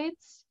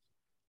housemaids.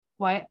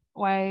 Why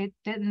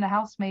didn't the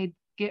housemaid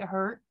get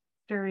hurt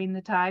during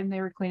the time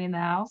they were cleaning the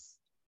house?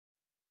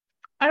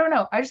 I don't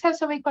know. I just have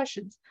so many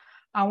questions.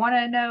 I want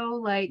to know,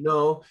 like...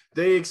 No,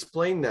 they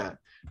explained that.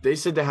 They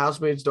said the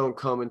housemaids don't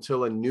come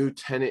until a new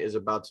tenant is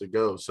about to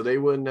go. So they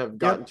wouldn't have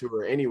gotten to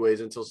her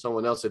anyways until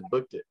someone else had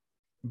booked it.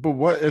 But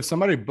what if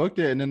somebody booked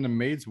it and then the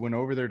maids went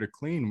over there to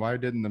clean? Why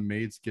didn't the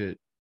maids get...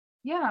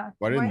 Yeah.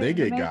 Why didn't they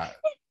get got?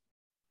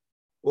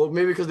 Well,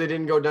 maybe because they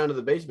didn't go down to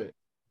the basement.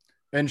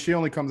 And she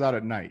only comes out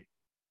at night.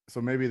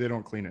 So maybe they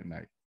don't clean at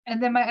night.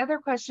 And then my other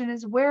question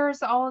is,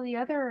 where's all the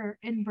other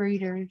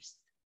inbreeders?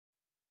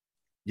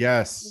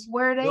 Yes.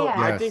 Where are they No, at?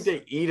 I think Yes.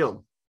 they eat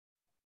them.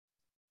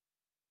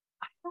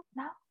 I don't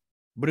know.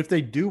 But if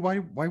they do, why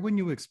wouldn't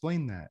you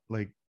explain that?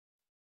 Like,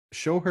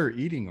 show her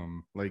eating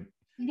them. Like,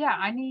 Yeah,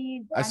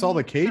 I saw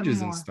the need cages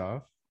something and more.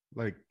 stuff.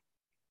 Like,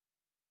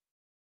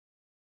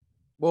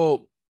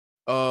 Well,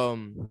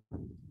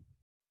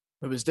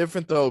 it was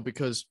different though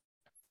because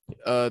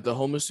the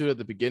homeless dude at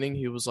the beginning,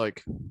 he was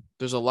like,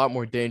 "There's a lot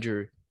more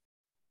danger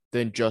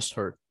than just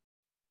her."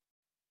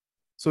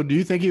 so do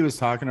you think he was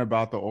talking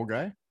about the old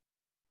guy?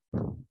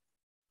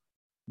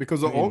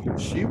 Because I mean-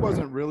 she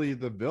wasn't really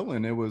the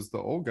villain. It was the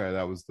old guy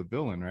that was the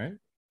villain, right?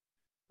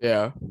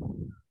 Yeah.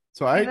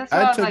 So Yeah, I that's why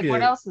I was took like, it.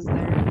 what else is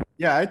there?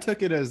 Yeah, I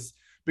took it as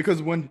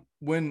because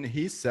when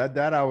he said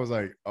that, I was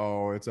like,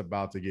 oh, it's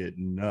about to get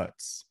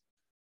nuts.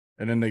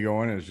 And then they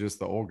go in, it's just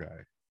the old guy.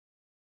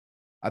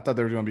 I thought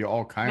there was gonna be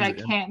all kinds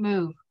That of can't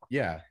move.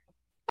 yeah.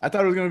 I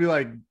thought it was gonna be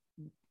like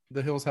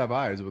The Hills Have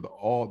Eyes with the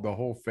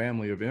whole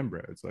family of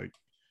inbreds. Like,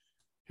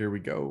 here we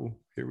go,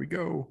 here we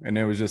go. And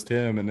it was just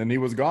him, and then he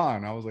was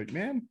gone. I was like,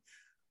 man,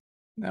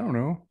 I don't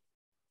know.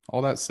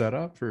 All that set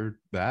up for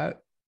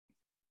that.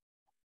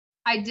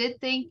 I did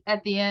think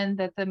at the end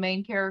that the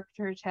main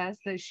character Tess,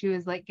 that she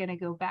was like gonna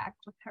go back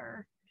with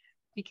her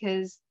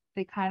because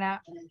they kind of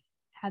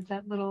had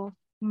that little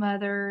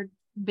mother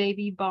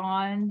baby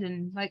bond,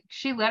 and like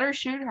she let her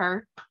shoot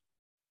her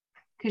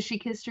because she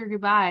kissed her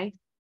goodbye.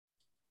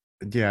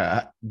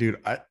 Yeah, dude,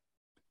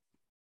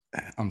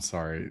 I'm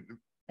sorry.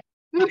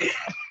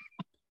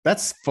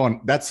 That's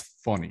fun. That's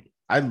funny.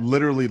 I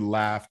literally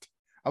laughed.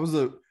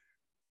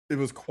 It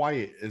was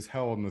quiet as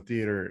hell in the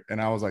theater,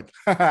 and I was like,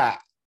 haha.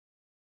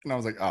 And I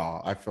was like,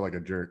 oh, I feel like a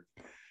jerk.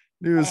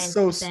 It was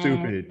so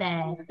stupid.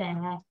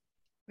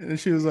 And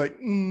she was like,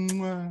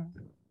 mwah.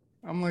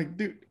 I'm like,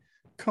 dude,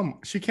 come.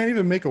 She can't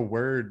even make a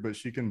word, but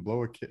she can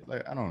blow a kiss.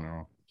 Like, I don't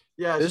know.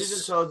 Yeah, she's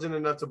This- intelligent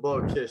enough to blow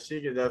a kiss.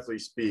 She can definitely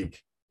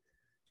speak.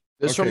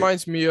 This Okay.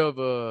 reminds me of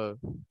the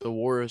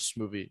Walrus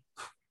movie.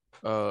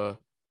 The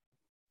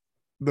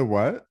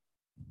what?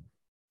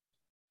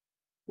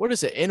 What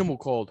is it? Animal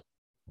called?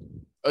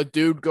 A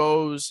dude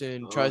goes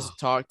and tries to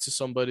talk to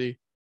somebody,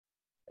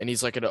 and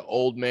he's like an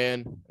old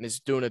man, and he's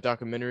doing a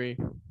documentary,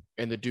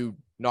 and the dude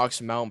knocks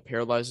him out and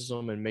paralyzes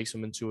him and makes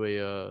him into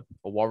a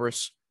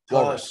walrus.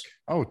 Walrus. Tusk.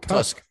 Oh,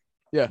 Tusk.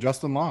 Yeah.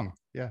 Justin Long.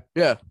 Yeah.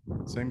 Yeah.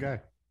 Same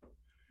guy.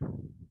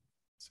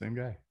 Same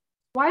guy.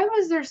 Why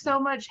was there so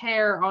much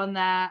hair on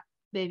that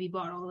baby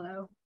bottle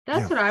though?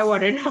 That's Yeah, what I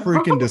want to know.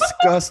 Freaking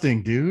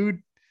disgusting,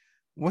 dude.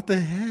 What the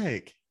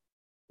heck?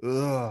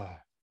 Ugh.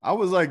 I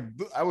was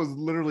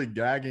literally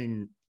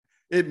gagging.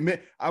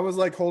 I was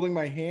like holding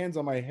my hands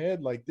on my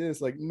head like this,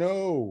 like,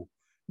 no.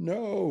 I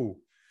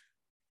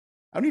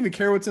don't even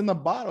care what's in the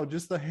bottle.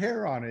 Just the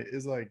hair on it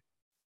is like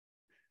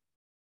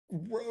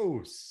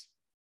gross.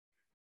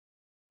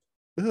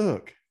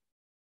 Ugh.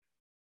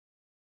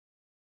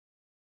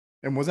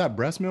 And was that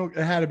breast milk?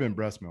 It had to have been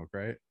breast milk,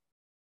 right? It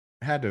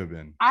had to have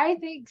been. I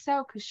think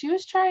so because she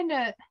was trying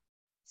to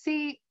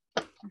see.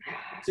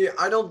 See,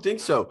 I don't think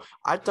so.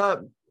 I thought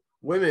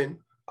women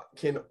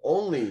can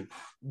only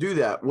do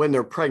that when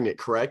they're pregnant,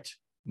 correct?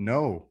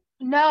 No.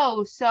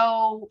 No,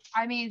 so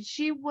I mean,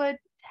 she would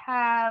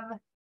have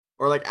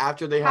Or like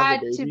after they have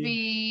had the baby. to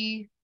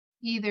be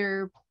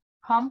either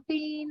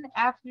pumping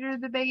after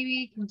the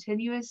baby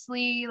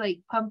continuously, like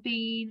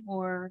pumping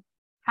or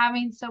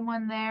having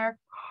someone there.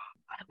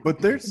 But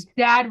there's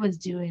Dad was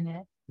doing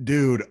it.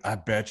 dude, I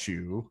bet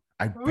you.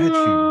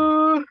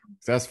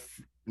 That's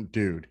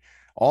dude.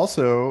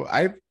 Also,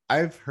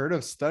 I've heard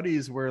of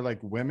studies where like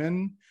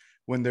women,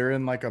 when they're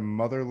in like a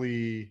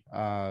motherly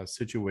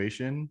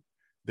situation,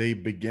 they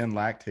begin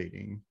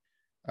lactating.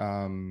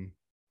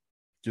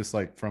 Just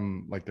like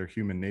from like their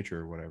human nature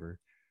or whatever.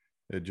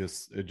 It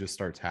just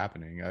starts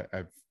happening.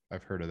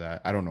 I've heard of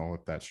that. I don't know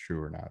if that's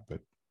true or not, but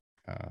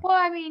Well,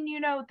 I mean,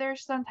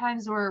 there's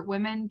sometimes where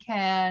women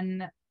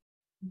can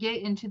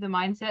get into the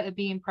mindset of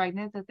being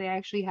pregnant that they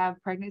actually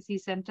have pregnancy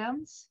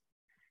symptoms.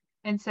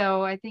 And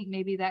so I think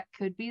maybe that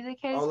could be the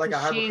case. Oh, like a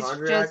 'cause she's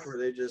hypochondriac just- where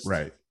they just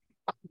right.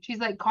 She's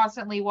like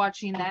constantly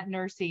watching that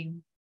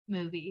nursing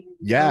movie.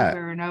 Yeah,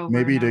 Over and over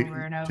maybe and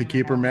over and over to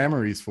keep her and over.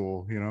 memories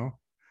full,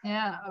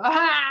 Yeah.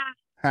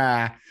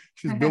 Ha,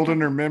 she's building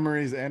her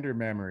memories and her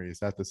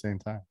memories at the same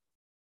time.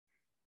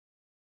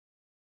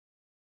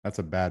 That's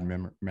a bad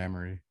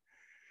memory.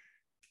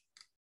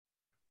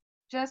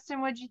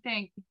 Justin, what'd you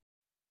think?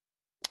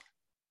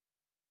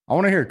 I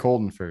want to hear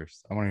Colton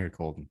first. I want to hear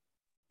Colton.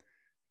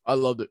 I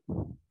loved it.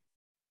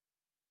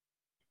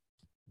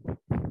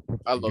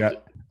 I loved Yeah,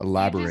 it. You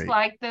elaborate. just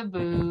like the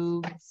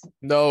boobs.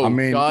 No, I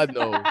mean- God,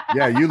 no.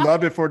 Yeah, you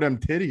loved it for them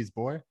titties,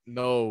 boy.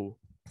 No,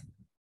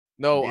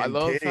 I Them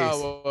love titties.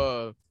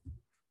 how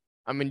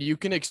I mean, you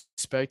can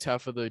expect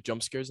half of the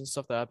jump scares and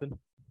stuff to happen.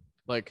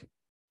 Like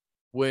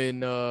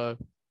when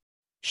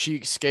she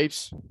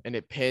escapes and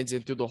it pans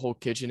in through the whole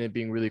kitchen and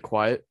being really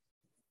quiet.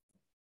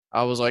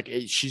 I was like,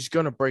 she's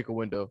gonna break a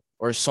window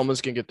or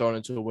someone's gonna get thrown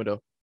into a window,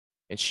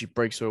 and she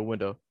breaks through a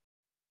window,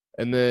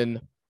 and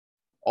then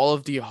all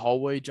of the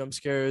hallway jump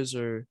scares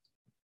are,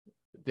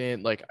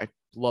 then like I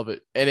love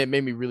it, and it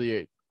made me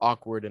really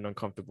awkward and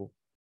uncomfortable,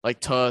 like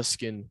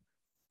Tusk and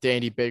the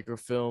Andy Baker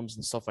films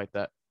and stuff like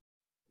that.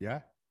 Yeah.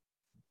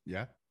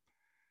 Yeah.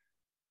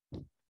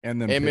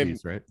 And then It made me-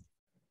 titties, right?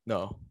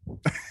 No,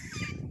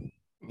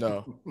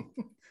 no,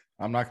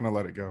 I'm not gonna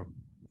let it go.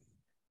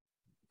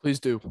 please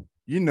do.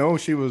 You know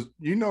she was.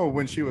 You know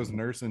when she was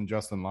nursing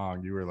Justin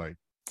Long, you were like,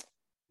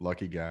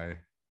 lucky guy.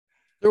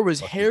 There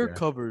was Lucky hair guy.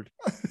 covered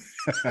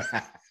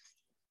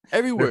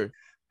everywhere.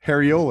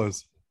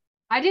 Hariolas.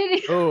 I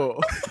didn't. Oh,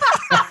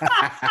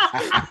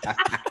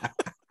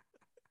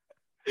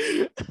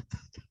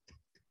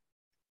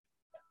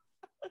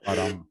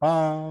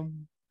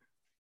 Ba-dum-bum.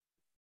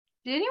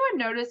 Did anyone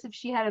notice if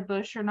she had a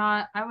bush or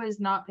not? I was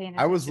not paying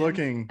attention. I was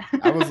looking.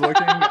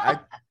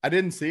 I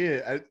didn't see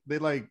it. They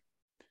like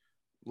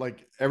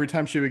every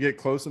time she would get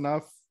close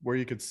enough where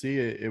you could see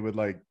it, it would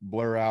like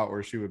blur out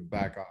or she would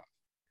back off.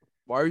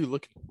 why are you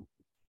looking?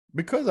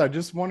 Because I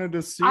just wanted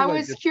to see. I like,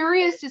 was if-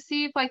 curious to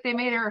see if like they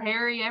made her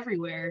hairy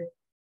everywhere.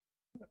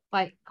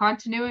 Like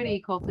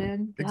continuity,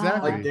 Colton.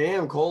 Exactly. Like,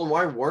 damn, Colin,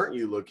 why weren't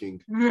you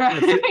looking?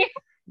 Right.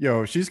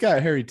 Yo, she's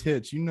got hairy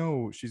tits. You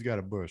know she's got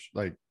a bush.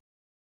 Like,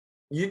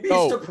 You'd be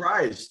No.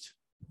 surprised.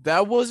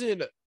 That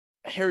wasn't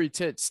hairy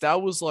tits.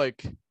 That was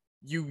like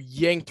you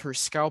yanked her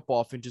scalp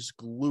off and just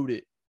glued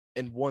it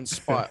in one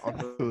spot on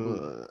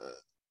her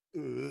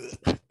boob.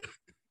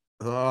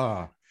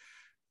 ah,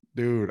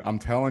 dude, I'm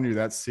telling you,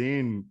 that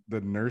scene,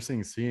 the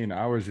nursing scene,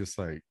 I was just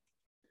like,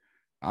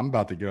 I'm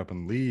about to get up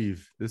and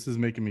leave. This is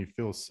making me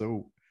feel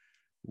so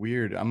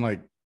weird. I'm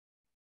like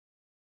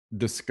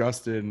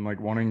disgusted and like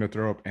wanting to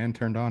throw up and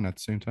turned on at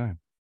the same time.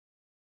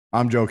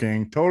 I'm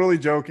joking, totally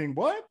joking.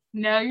 What?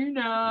 No, you're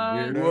not.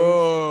 Weirdo.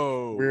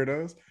 Whoa.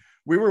 Weirdos.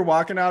 We were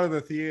walking out of the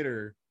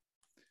theater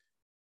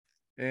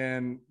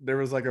and there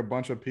was like a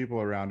bunch of people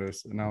around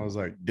us, and I was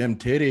like, them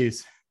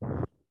titties.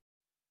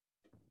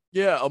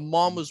 Yeah, a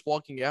mom was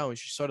walking out and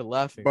she started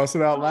laughing.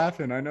 Busted out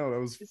laughing. I know that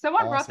was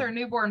Someone brought awesome. their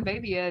newborn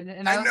baby in,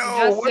 and I I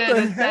know, what suggested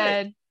the and heck?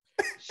 said,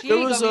 "She There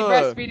ain't was gonna be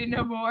a- breastfeeding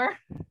no more."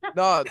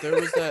 Nah, there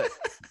was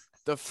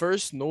the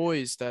first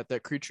noise that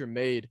creature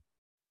made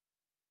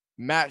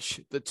matched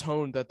the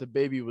tone that the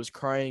baby was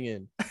crying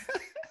in.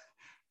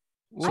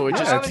 So it I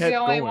just was kept the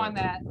only going. one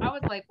that I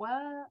was like,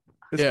 "What?"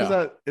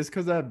 It's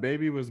because that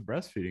baby was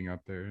breastfeeding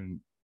up there,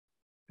 and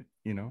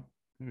you know,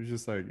 it was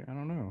just like, I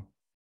don't know,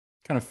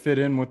 kind of fit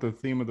in with the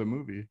theme of the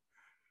movie.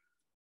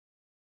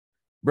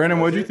 Brandon,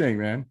 That's what'd you it. think,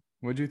 man?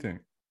 What'd you think?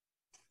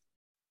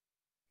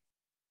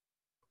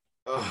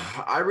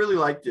 I really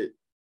liked it.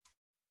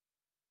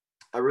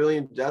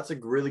 That's a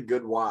really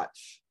good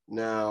watch.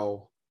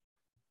 Now,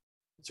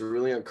 it's a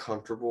really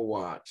uncomfortable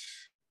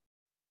watch.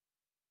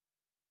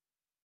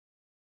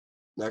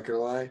 Not gonna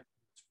lie,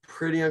 it's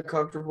pretty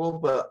uncomfortable,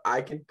 but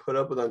I can put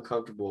up with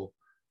uncomfortable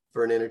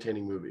for an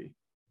entertaining movie.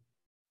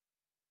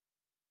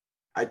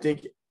 I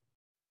think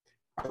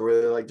I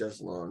really like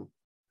Justin Long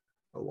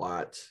a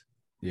lot.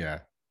 Yeah,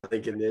 I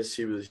think in this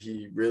he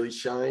really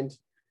shined.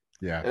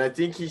 yeah, And I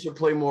think he should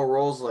play more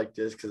roles like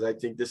this because I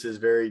think this is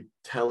very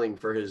telling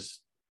for his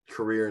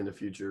career in the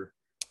future.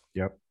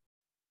 yep.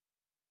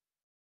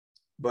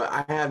 But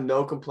I have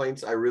no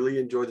complaints. I really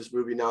enjoy this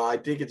movie. Now, I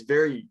think it's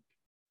very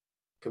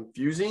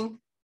confusing.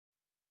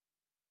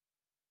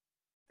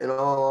 In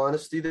all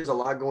honesty, there's a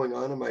lot going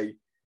on in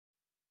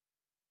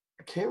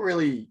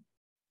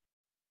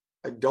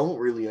I don't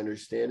really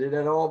understand it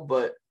at all,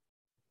 but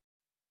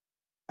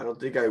I don't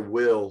think I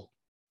will.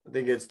 I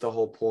think it's the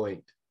whole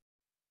point,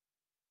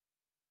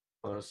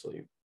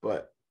 honestly.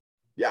 But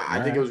yeah,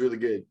 I think it was really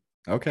good.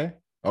 Okay.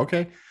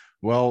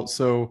 Well,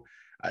 so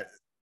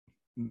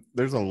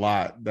there's a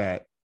lot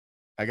that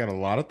I got a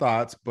lot of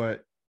thoughts,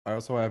 but I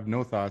also have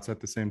no thoughts at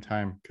the same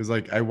time. Because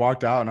like I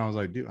walked out and I was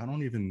like, dude,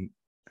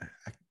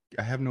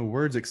 I have no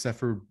words except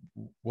for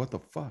what the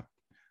fuck.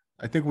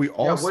 I think we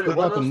all stood up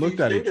else and do looked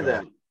you at say each to other.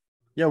 that?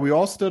 Yeah, we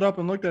all stood up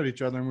and looked at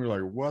each other and we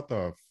were like,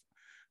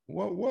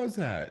 what was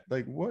that?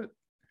 Like, what?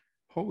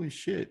 Holy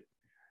shit.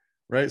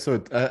 Right.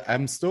 So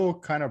I'm still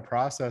kind of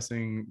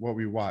processing what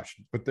we watched,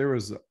 but there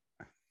was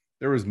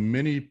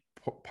many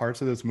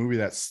parts of this movie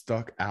that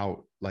stuck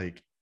out,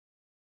 like,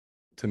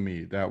 to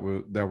me, that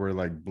were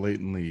like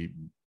blatantly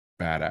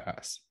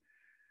badass.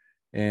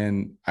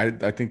 And I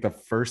think the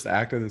first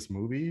act of this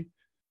movie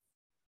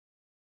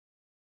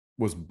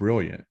was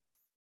brilliant.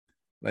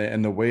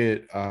 And the way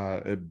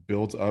it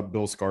builds up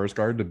Bill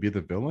Skarsgård to be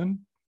the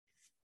villain,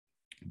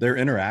 their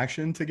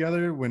interaction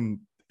together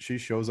when she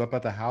shows up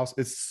at the house,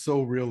 it's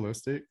so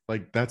realistic.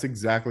 Like, that's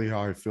exactly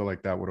how I feel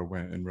like that would have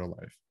went in real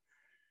life.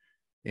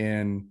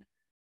 And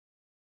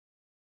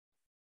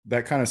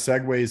that kind of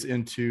segues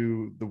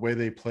into the way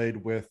they played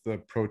with the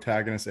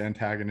protagonist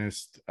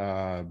antagonist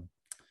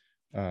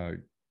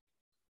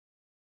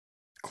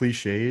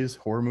cliches,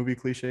 horror movie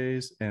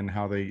cliches, and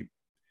how they,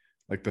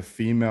 like, the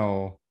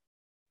female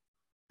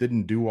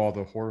didn't do all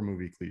the horror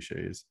movie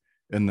cliches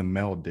and the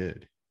male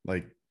did.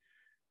 Like,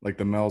 Like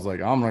the male's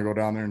like, I'm gonna go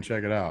down there and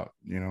check it out,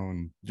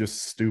 and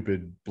just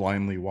stupid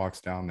blindly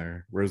walks down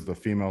there. Whereas the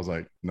female's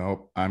like,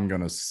 nope, I'm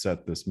gonna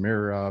set this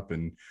mirror up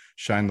and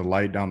shine the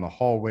light down the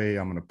hallway.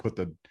 I'm gonna put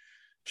the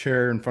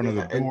chair in front of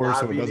the And door not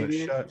so it be an doesn't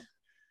idiot. shut.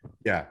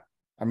 Yeah.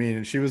 I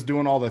mean, she was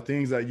doing all the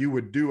things that you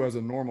would do as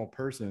a normal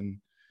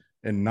person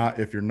and not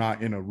if you're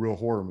not in a real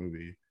horror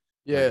movie.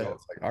 Like, Yeah. I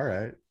was like, all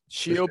right.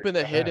 She this opened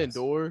the chick's hidden badass.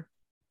 door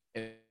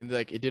and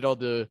like it did all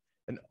the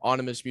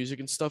anonymous music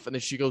and stuff, and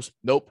then she goes,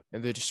 nope,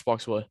 and then just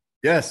walks away.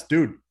 Yes,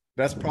 dude.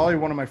 That's probably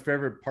one of my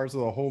favorite parts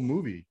of the whole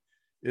movie.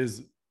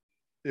 Is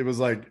it was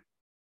like,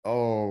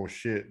 oh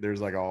shit, there's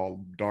like a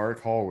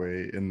dark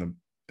hallway in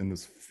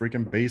this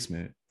freaking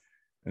basement.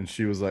 And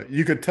she was like,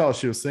 you could tell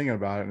she was singing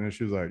about it, and then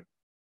she was like,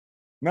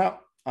 no,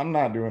 I'm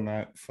not doing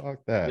that. Fuck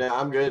that. Yeah,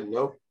 I'm good.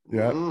 Nope.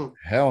 Yeah, Mm-mm.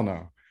 hell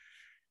no.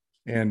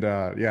 And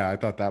yeah, I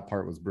thought that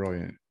part was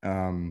brilliant.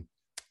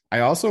 I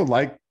also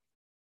like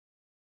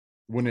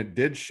when it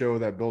did show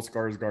that Bill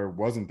Skarsgård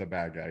wasn't the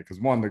bad guy, because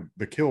one,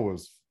 the kill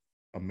was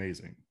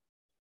amazing,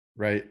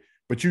 right?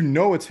 But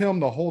it's him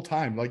the whole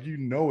time. Like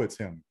it's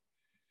him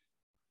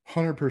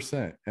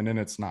 100%, and then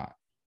it's not.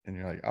 And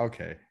you're like,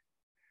 okay.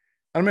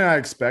 I mean, I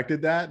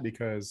expected that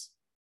because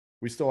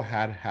we still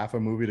had half a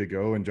movie to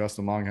go and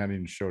Justin Long hadn't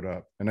even showed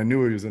up. And I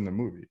knew he was in the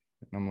movie.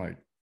 And I'm like,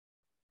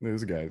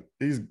 this guy,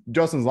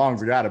 Justin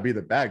Long's got to be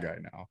the bad guy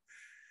now.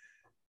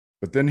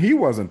 But then he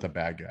wasn't the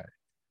bad guy.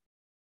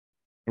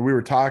 And we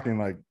were talking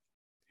like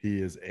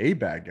he is a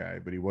bad guy,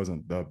 but he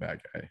wasn't the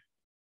bad guy.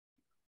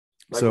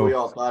 Like we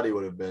all thought he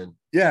would have been.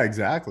 Yeah,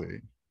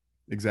 exactly.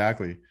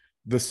 Exactly.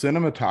 The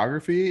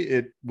cinematography,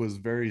 it was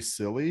very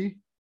silly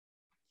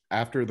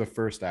after the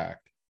first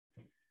act,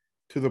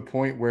 to the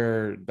point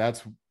where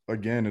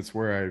it's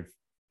where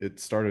it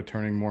started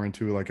turning more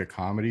into like a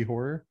comedy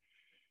horror,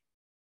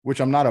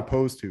 which I'm not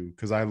opposed to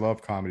because I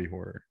love comedy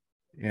horror.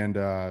 And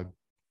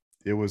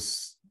it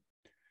was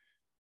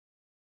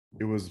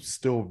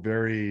still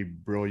very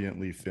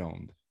brilliantly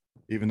filmed,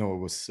 even though it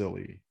was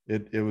silly.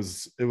 It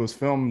was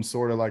filmed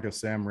sort of like a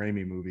Sam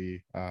Raimi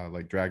movie,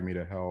 like Drag Me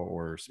to Hell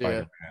or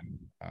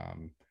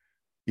Spider-Man,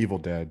 Evil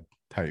Dead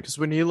type. Because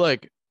when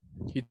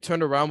he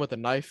turned around with a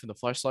knife and the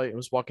flashlight and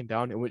was walking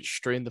down, it went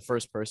straight in the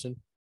first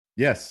person.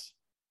 Yes.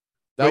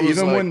 That was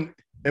even like, when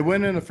it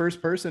went in the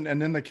first person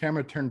and then the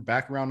camera turned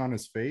back around on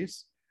his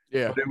face.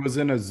 yeah, But it was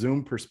in a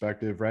zoom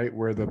perspective, right?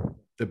 Where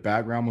the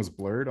background was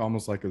blurred,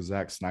 almost like a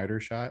Zack Snyder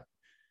shot.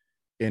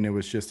 And it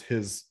was just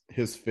his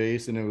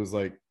face, and it was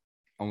like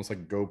almost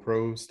like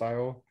GoPro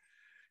style.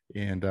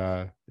 And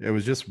it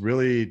was just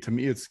really, to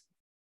me, it's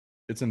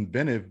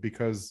inventive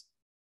because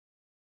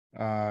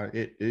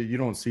you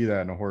don't see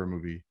that in a horror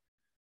movie.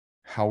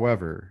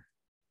 However,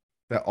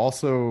 that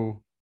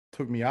also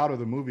took me out of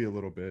the movie a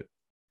little bit,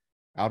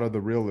 out of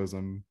the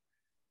realism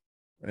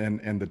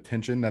and the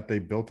tension that they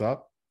built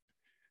up,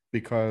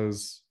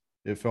 because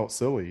it felt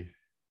silly.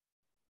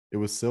 It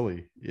was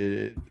silly.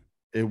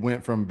 It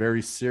went from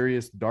very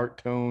serious,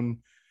 dark tone,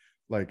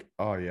 like,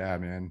 oh yeah,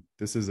 man,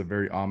 this is a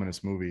very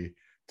ominous movie,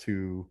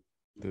 to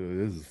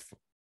this is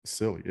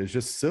silly. It's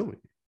just silly.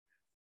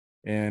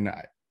 And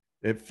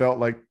it felt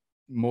like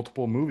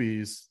multiple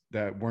movies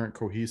that weren't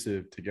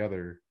cohesive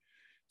together.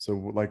 So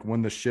like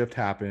when the shift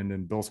happened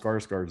and Bill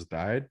Skarsgård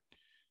died,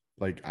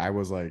 like I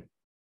was like,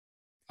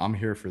 I'm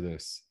here for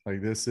this.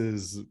 Like this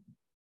is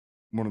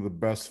one of the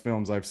best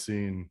films I've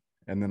seen.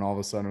 And then all of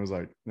a sudden it was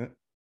like, I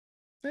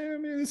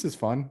mean, this is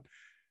fun.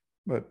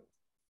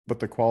 But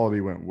the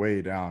quality went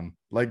way down.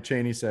 Like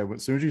Cheney said,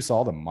 as soon as you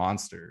saw the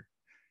monster,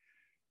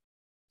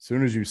 as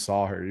soon as you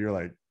saw her, you're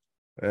like,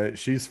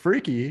 she's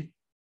freaky,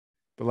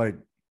 but like,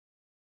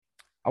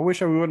 I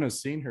wish I wouldn't have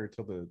seen her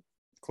till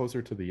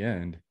closer to the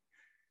end.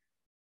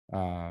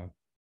 And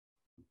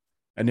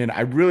then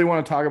I really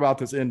want to talk about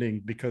this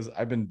ending because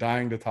I've been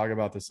dying to talk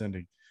about this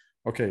ending.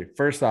 Okay,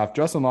 first off,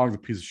 Justin Long's a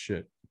piece of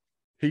shit.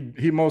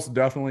 He most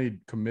definitely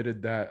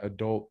committed that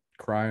adult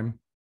crime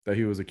that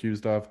he was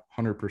accused of,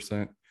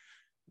 100%.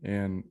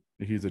 And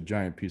he's a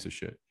giant piece of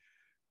shit.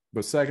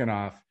 But second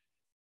off,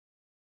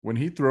 when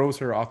he throws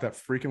her off that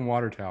freaking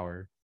water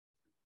tower,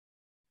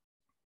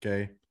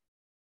 okay,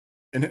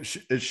 and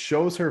it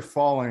shows her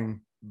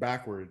falling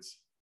backwards,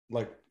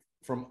 like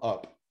from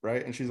up,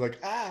 right? And she's like,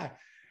 ah.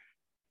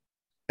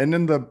 And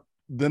then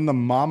the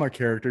mama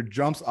character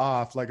jumps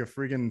off like a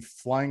freaking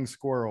flying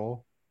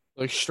squirrel,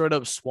 like straight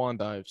up swan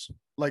dives.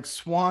 Like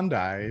swan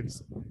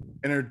dives,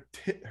 and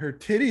her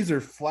titties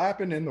are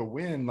flapping in the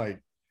wind,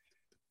 like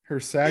her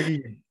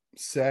saggy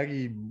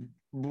hairy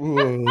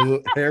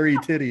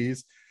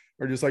titties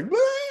are just like,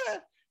 "Wah!"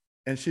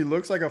 And she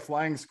looks like a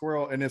flying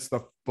squirrel, and it's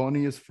the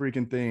funniest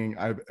freaking thing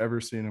I've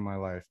ever seen in my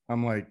life.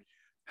 I'm like,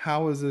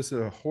 how is this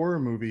a horror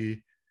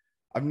movie?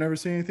 I've never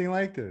seen anything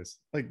like this.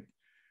 Like,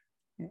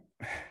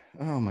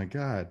 oh my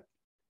god.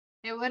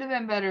 It would have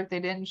been better if they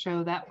didn't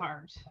show that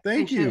part.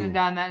 Thank they you. should have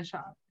done that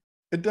shot.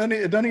 It doesn't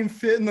even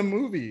fit in the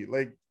movie.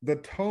 Like the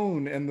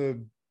tone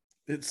and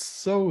it's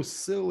so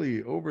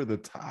silly, over the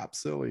top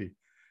silly.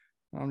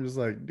 I'm just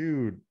like,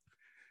 dude.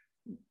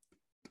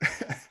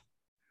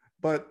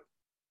 But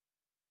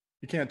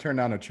you can't turn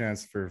down a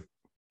chance for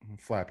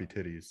flappy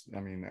titties. I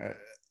mean,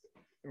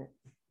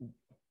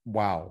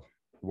 wow.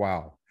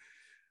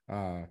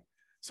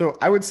 So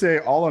I would say,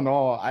 all in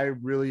all, I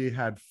really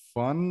had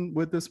fun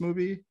with this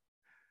movie.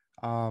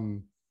 I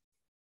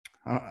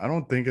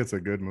don't think it's a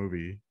good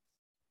movie.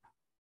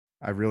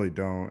 I really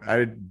don't.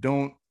 I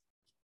don't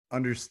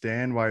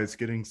understand why it's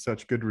getting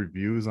such good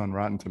reviews on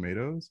Rotten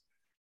Tomatoes.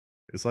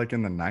 It's like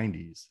in the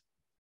 90s.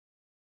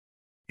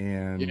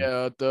 And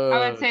Yeah,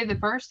 I would say the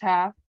first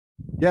half.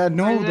 yeah, Or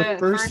no, the the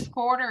first first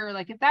quarter.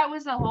 Like if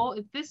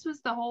this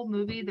was the whole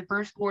movie, the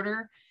first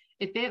quarter,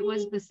 if it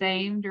was the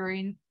same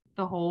during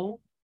the whole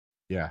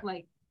yeah.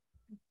 like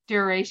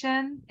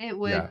duration, it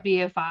would Yeah.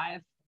 be a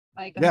 5.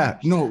 Like Yeah,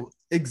 100%. no,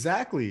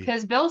 exactly.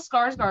 Because Bill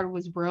Skarsgård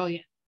was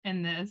brilliant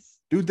in this.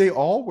 Dude, they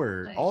all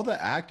were. Like, All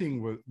the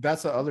acting was,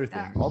 that's the other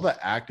thing. Yeah. All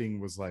the acting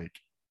was like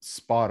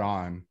spot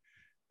on,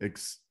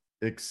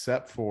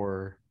 except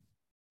for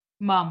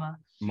Mama.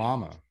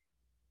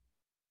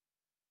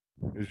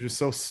 It's just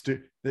so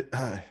stupid.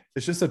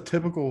 It's just a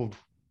typical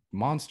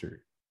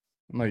monster.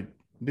 I'm like,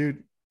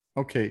 dude,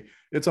 okay,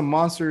 it's a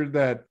monster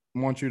that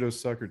wants you to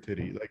suck her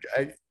titty.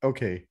 Like,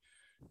 okay,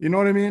 you know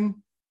what I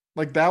mean?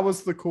 Like, that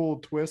was the cool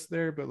twist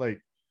there, but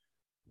like,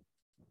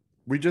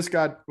 we just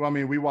got. Well, I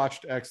mean, we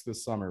watched X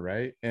this summer,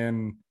 right?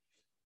 And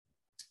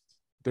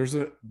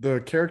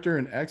the character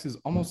in X is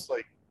almost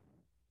like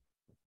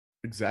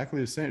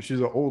exactly the same. She's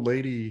an old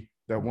lady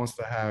that wants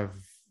to have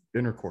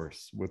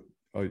intercourse with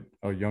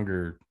a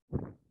younger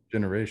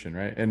generation,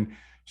 right? And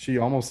she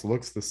almost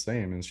looks the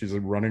same, and she's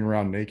like running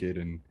around naked,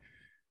 and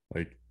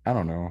like, I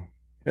don't know,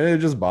 it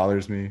just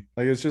bothers me.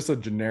 Like, it's just a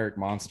generic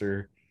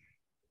monster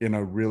in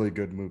a really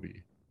good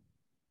movie.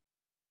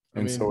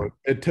 And so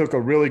it took a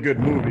really good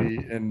movie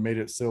and made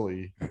it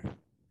silly,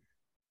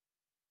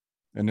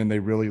 and then they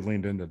really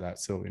leaned into that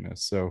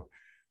silliness. So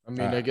I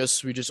mean, I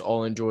guess we just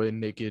all enjoy a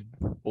naked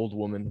old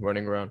woman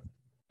running around.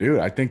 dude,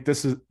 I think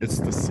it's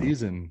the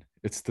season.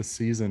 It's the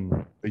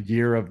season, the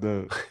year of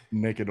the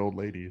naked old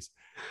ladies.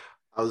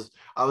 I was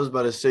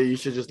about to say, you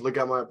should just look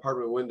out my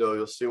apartment window.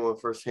 You'll see one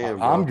firsthand.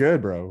 Bro. I'm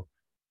good, bro.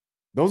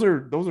 Those are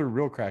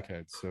real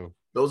crackheads. So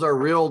those are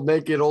real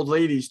naked old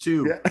ladies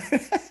too.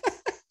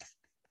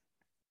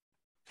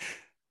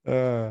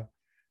 Yeah.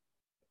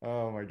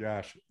 Oh my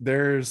gosh.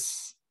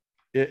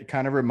 It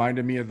kind of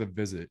reminded me of The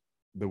Visit,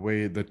 the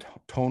way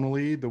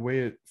tonally, the way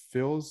it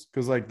feels.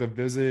 Cause like The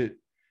Visit,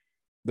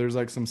 there's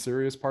like some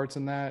serious parts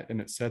in that, and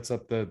it sets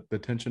up the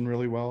tension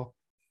really well.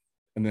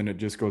 And then it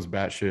just goes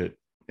batshit,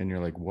 and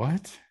you're like,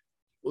 what?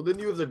 Well, then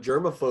you have the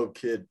germaphobe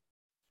kid,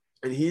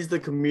 and he's the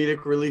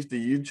comedic relief,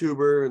 the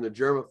YouTuber and the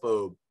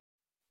germaphobe.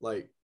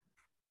 Like,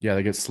 yeah,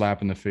 they get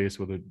slapped in the face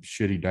with a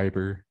shitty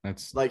diaper.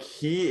 That's like,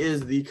 he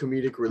is the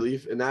comedic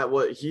relief, and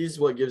he's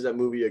what gives that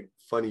movie a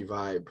funny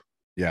vibe.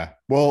 Yeah.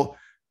 Well,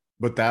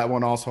 but that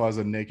one also has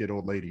a naked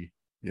old lady,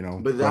 you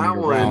know, but that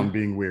running one around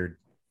being weird.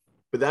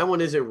 But that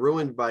one isn't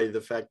ruined by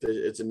the fact that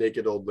it's a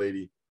naked old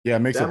lady. Yeah, it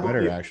makes that it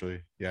better, movie,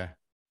 actually. Yeah.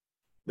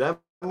 That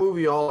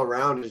movie all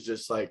around is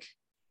just like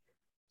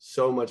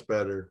so much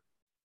better.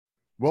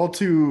 Well,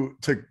 to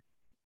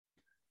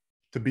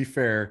be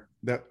fair,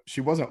 that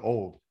she wasn't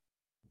old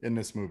in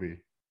this movie.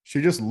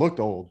 She just looked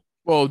old.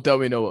 Well, that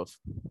we know of.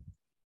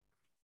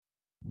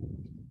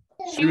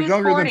 She was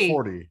younger 40. than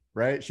 40,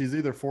 right? She's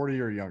either 40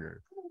 or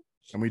younger.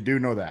 And we do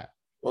know that.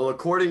 Well,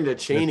 according to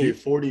Cheney,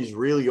 40 is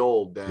really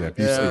old, Dad. Yeah, if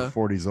you say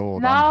 40's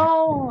old,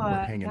 No,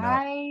 we're hanging up.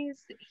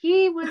 guys,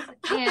 he was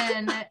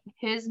in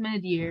his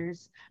mid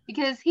years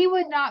because he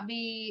would not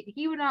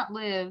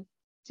live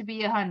to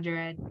be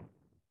 100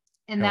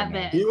 in Hell that no.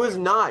 bed. He was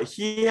not.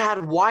 He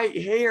had white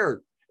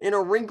hair and a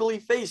wrinkly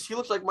face. He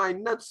looks like my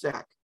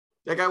nutsack.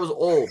 That guy was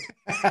old.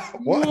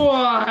 What?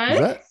 What? Is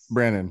that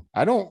Brandon?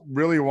 I don't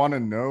really want to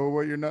know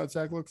what your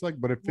nutsack looks like,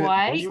 but if it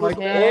White looks He was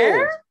like hair?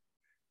 old.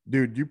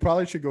 dude, you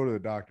probably should go to the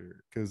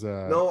doctor because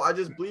No, I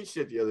just bleached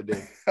it the other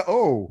day.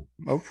 oh,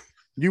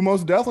 you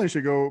most definitely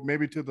should go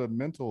maybe to the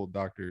mental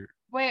doctor.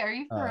 Wait, are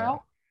you for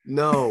real?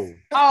 No.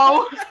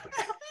 Oh.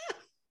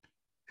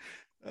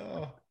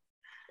 Oh.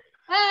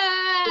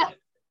 Ah.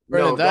 No,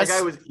 Brandon, that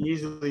guy was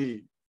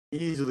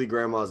easily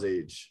grandma's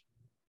age.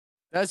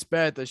 That's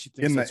bad that she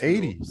thinks In the that's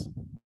real. 80s.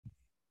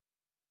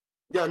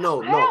 Yeah,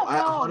 no, I don't I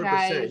know, 100%.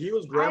 guys. He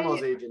was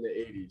grandma's age in the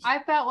 80s. I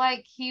felt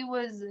like he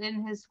was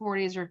in his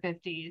 40s or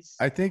 50s.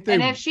 I think they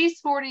And if she's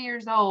 40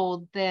 years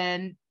old,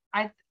 then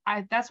I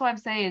that's why I'm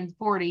saying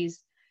 40s,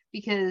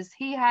 because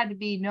he had to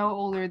be no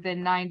older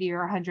than 90 or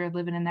 100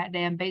 living in that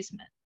damn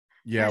basement.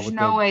 yeah, There's with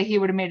no way he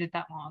would have made it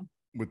that long.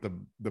 with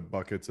the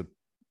buckets of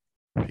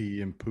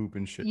pee and poop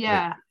and shit.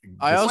 Yeah.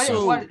 I disgusting.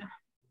 also- What-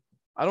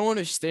 I don't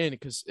understand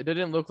because it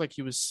didn't look like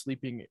he was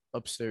sleeping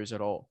upstairs at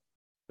all.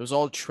 It was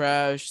all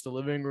trash. The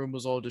living room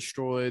was all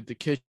destroyed. The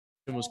kitchen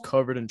was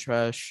covered in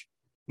trash.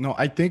 No,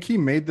 I think he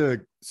made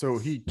so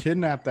he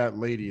kidnapped that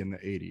lady in the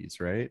 80s,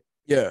 right?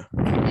 Yeah.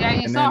 Yeah,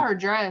 you And saw then- her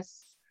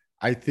dress.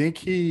 I think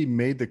he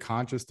made the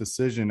conscious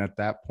decision at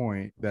that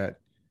point that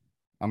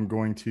I'm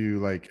going to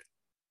like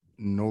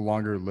no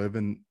longer live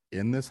in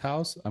this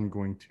house. I'm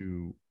going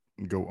to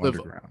go Live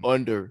underground.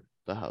 under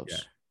the house. Yeah.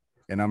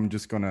 And I'm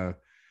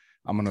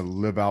gonna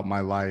live out my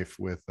life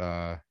with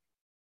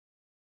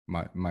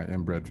my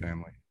inbred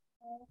family.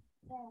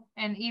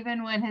 And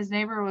even when his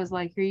neighbor was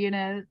like, "Are you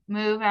gonna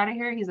move out of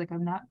here?" He's like,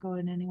 "I'm not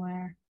going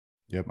anywhere."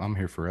 Yep, I'm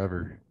here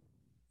forever.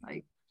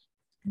 Like,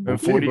 And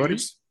Okay, 40 buddy.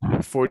 years,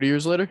 40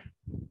 years later,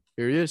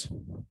 here he is.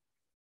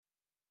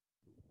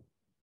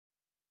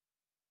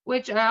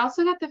 which I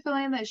also got the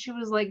feeling that she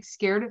was like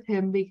scared of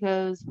him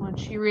because when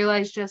she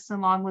realized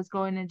Justin Long was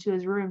going into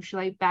his room, she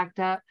like backed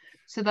up.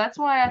 So that's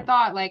why I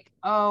thought like,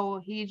 oh,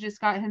 he just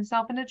got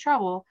himself into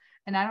trouble.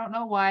 And I don't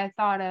know why I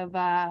thought of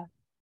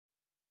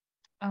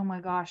oh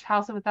my gosh,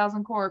 House of a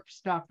Thousand Corpse,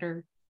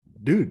 Doctor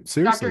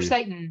Seriously.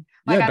 Satan.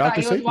 Yeah, Like I Dr. thought he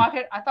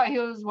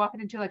was Satan.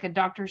 walking into like a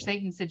Dr.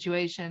 Satan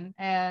situation.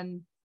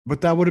 And But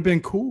that would have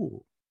been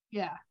cool.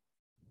 yeah.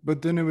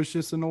 But then it was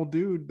just an old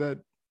dude that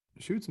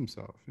shoots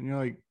himself. And you're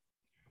like,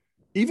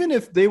 even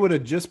if they would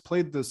have just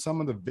played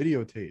some of the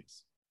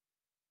videotapes,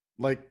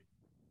 like,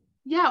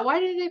 Yeah, why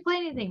didn't they play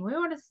anything? We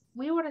want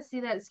to see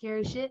that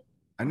scary shit.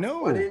 I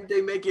know. Why didn't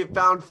they make it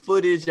found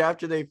footage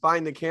after they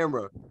find the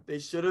camera? They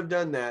should have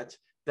done that.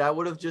 That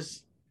would have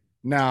just.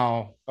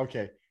 Now,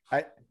 okay,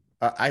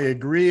 I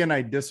agree and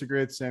I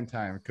disagree at the same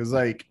time because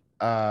like,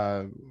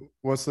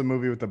 what's the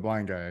movie with the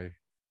blind guy?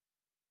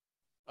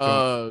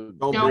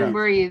 Don't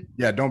breathe.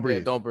 Yeah, Don't Breathe.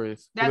 Yeah, Don't Breathe.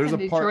 That's there's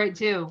in a part- Detroit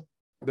too.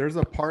 There's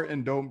a part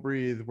in Don't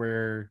Breathe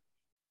where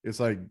it's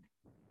like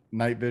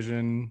night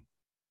vision,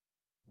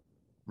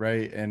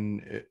 right?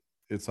 And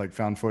it's like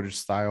found footage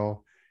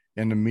style.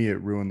 And to me, it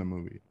ruined the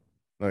movie.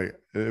 Like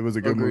it was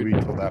a good Agreed. movie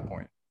until that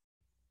point.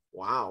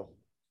 Wow.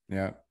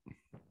 Yeah.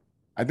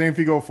 I think if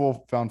you go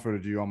full found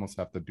footage, you almost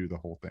have to do the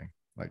whole thing.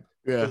 Like,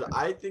 Yeah. Because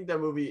I think that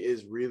movie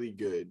is really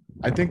good.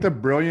 I think the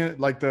brilliant,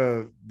 like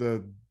the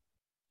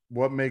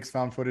what makes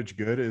found footage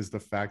good is the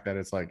fact that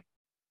it's like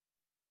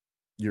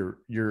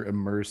you're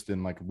immersed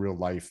in like real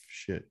life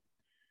shit.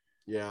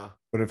 Yeah.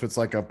 But if it's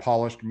like a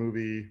polished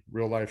movie,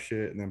 real life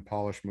shit, and then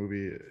polished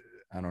movie,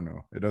 I don't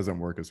know. It doesn't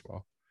work as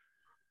well.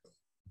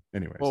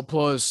 Anyways. Well,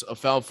 plus a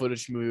found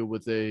footage movie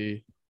with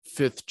a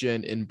 5th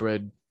gen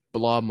inbred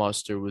blob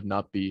monster would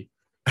not be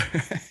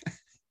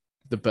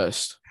the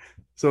best.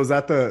 So is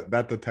that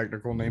the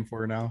technical name for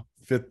her now?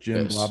 5th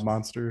gen Yes. blob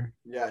monster?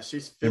 Yeah,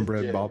 she's fifth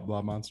Inbred gen.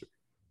 blob monster.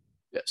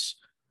 Yes.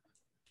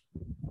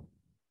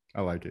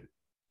 I like it.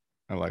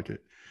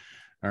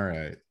 All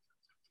right.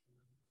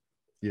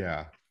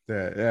 Yeah.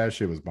 That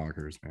shit was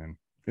bonkers, man.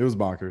 It was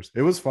bonkers.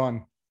 It was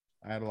fun.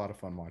 I had a lot of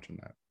fun watching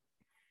that.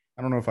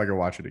 I don't know if I could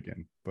watch it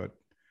again, but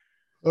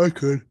I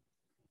could.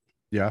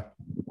 Yeah.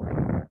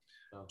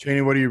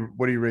 Cheney, what do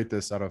you rate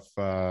this out of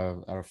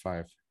 5?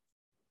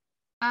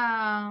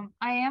 I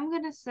am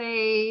gonna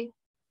say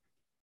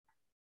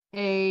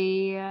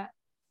a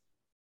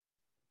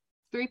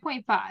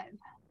 3.5. Let's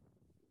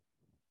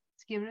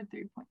give it a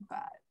 3.5.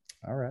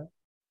 All right.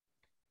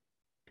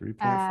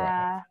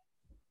 3.5.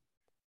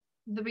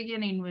 The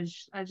beginning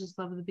was, I just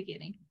love the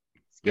beginning.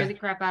 Scared Yeah. the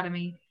crap out of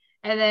me.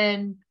 And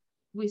then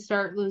we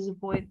start losing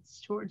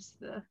points towards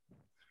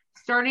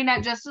starting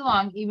at Justin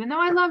Long, even though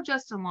I love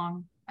Justin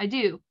Long. I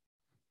do.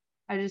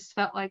 I just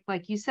felt like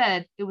you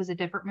said, it was a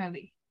different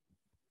movie.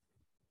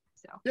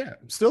 So Yeah,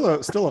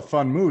 still a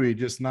fun movie,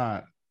 just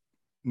not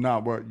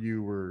what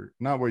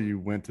you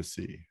went to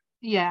see.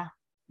 yeah.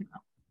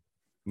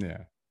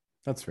 Yeah,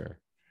 that's fair.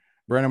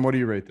 Brandon, what do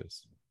you rate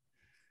this?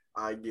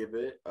 I give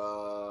it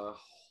a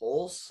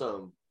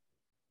wholesome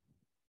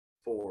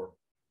 4.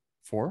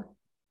 4?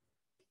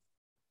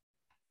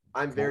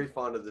 I'm very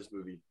fond of this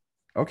movie.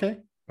 Okay,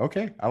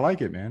 I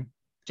like it, man.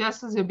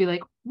 Justin's gonna be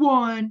like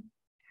 1.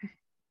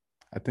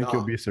 I think No.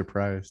 you'll be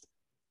surprised.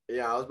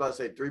 Yeah, I was about to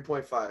say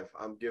 3.5.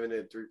 I'm giving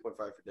it 3.5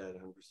 for Dad,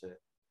 100%.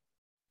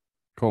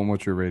 Colton,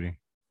 what's your rating?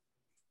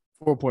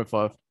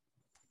 4.5.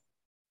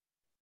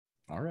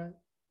 All right.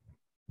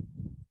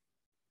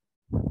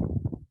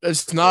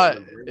 It's not.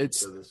 So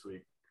It's this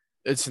week.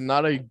 it's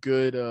not a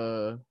good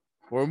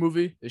horror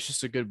movie. It's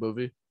just a good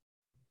movie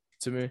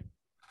to me.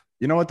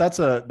 You know what?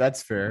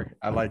 That's fair.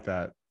 I like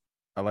that.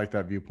 I like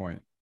that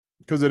viewpoint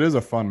because it is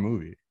a fun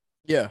movie.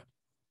 Yeah.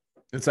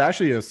 It's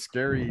actually a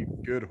scary,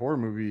 good horror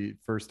movie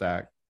first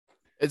act.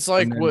 It's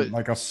like and then, what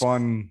like a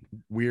fun,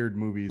 weird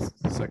movies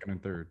second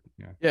and third.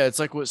 Yeah. Yeah, it's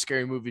like what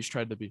scary movies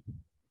tried to be.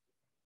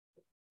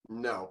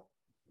 No.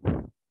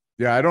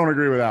 Yeah, I don't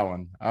agree with that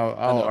one. I'll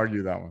know.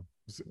 argue that one.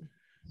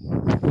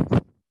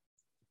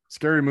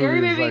 Scary movie Scary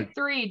is Movie like,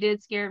 3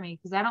 did scare me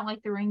because I don't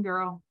like the ring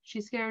girl. She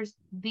scares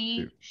the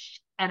Dude.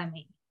 shit out of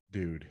me.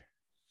 dude.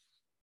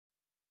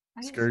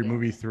 I get Scary scared.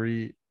 Movie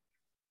 3.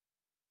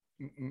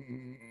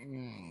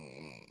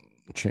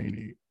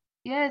 Cheney.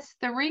 Yes,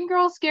 the ring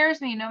girl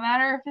scares me no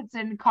matter if it's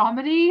in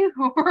comedy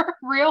or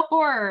real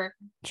horror.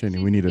 Cheney,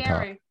 She's we need to talk.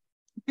 scary.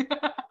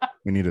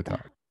 We need to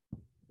talk.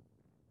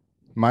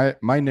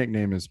 My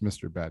nickname is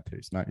Mr. Bad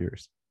Taste, not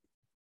yours.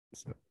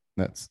 So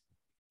that's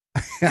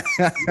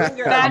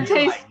Bad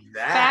Taste.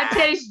 Bad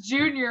Taste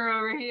Junior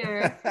over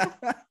here.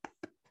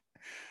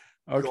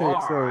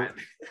 Okay,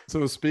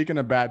 so speaking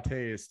of bad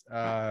taste,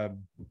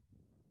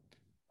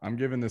 I'm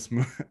giving this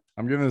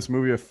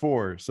movie a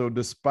 4. So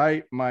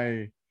despite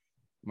my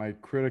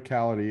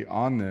criticality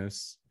on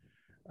this,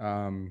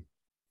 I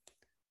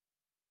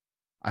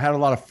had a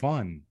lot of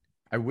fun.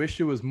 I wish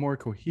it was more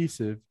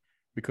cohesive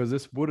because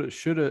this woulda,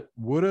 shoulda,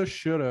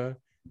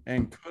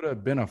 and could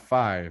have been a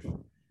 5.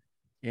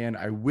 And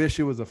I wish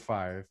it was a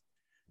 5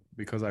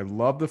 because I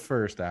love the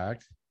first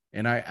act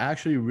and I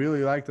actually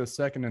really like the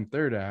second and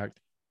third act,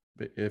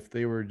 but if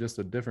they were just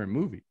a different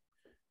movie,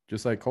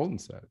 just like Colton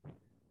said.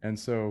 And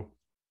so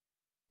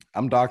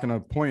I'm docking a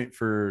point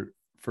for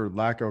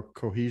lack of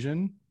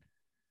cohesion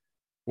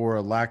or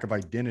a lack of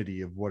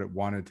identity of what it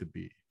wanted to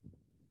be. Do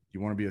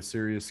you want to be a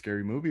serious,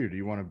 scary movie or do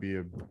you want to be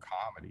a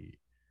comedy?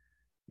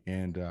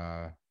 And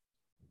as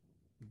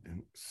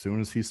soon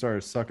as he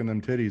started sucking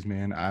them titties,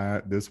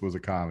 man, this was a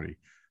comedy.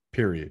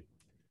 Period.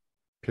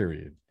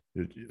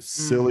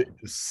 Silly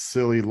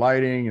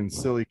lighting and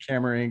silly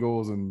camera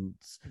angles, and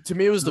to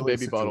me it was the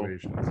baby bottle.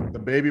 The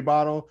baby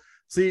bottle.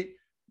 See,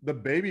 the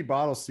baby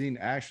bottle scene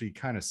actually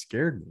kind of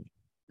scared me.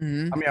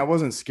 Mm-hmm. I mean, I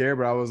wasn't scared,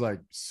 but I was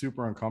like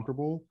super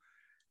uncomfortable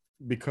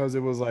because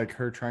it was like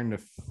her trying to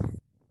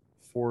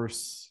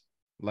force,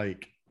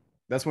 like,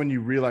 that's when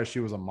you realize she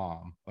was a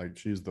mom, like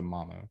she's the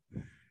mama,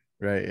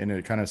 right? And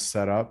it kind of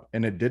set up,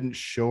 and it didn't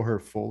show her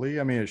fully.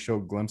 I mean, it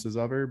showed glimpses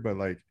of her, but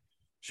like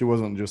she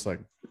wasn't just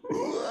like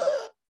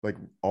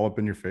all up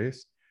in your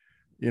face,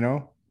 you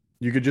know?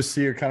 You could just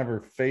see her kind of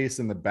her face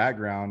in the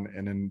background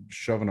and then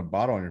shoving a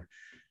bottle in her.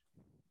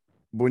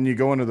 When you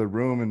go into the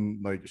room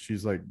and like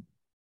she's like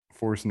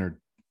forcing her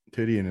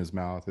titty in his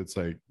mouth, it's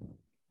like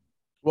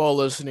while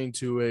listening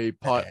to a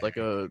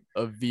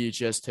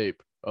VHS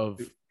tape of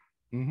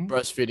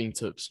breastfeeding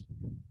tips.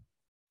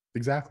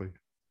 Exactly.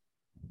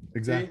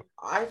 See,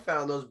 I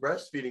found those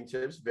breastfeeding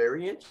tips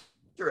very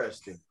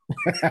interesting.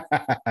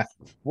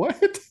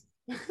 What?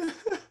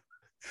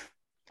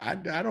 I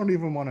don't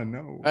even want to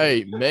know.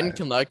 Hey, men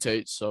can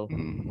lactate, so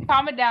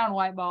calm it down,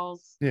 white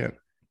balls. Yeah.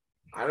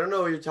 I don't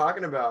know what you're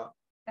talking about.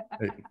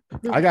 Hey,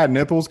 I got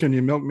nipples. Can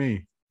you milk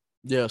me?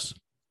 Yes.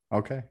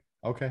 Okay.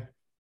 All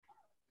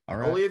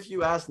right. Only if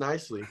you ask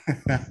nicely.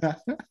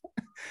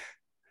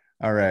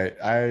 All right.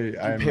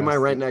 I pay my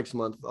rent next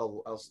month.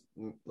 I'll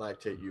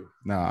lactate you.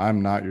 No,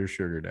 I'm not your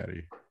sugar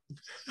daddy.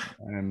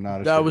 I am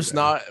not. That was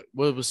not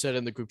what was said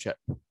in the group chat.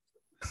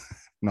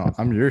 No,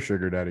 I'm your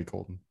sugar daddy,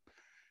 Colton.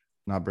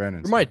 Not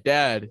Brandon. You're my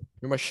dad.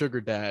 You're my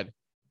sugar dad.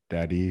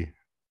 Daddy.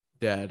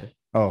 Dad.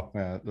 Oh,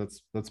 yeah.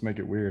 Let's make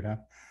it weird,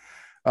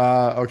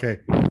 huh? Okay.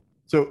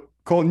 So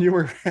Colton, you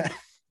were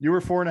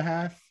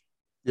 4.5.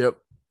 Yep.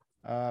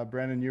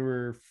 Brandon, you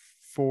were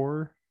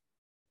 4.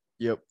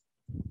 Yep.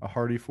 A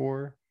hearty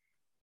 4.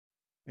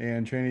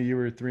 And Cheney, you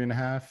were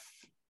 3.5.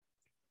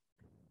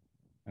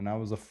 And I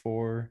was a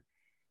 4.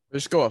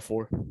 Let's go at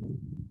 4.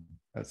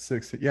 That's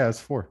 6. Yeah, it's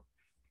 4.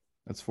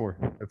 That's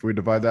 4. If we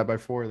divide that by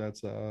 4,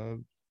 that's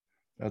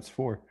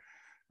 4.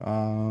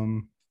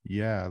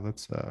 Yeah,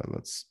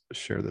 let's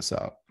share this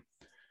out.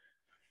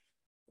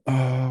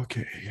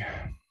 Okay.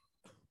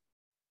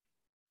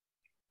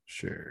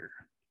 Share.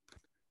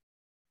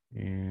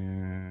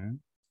 And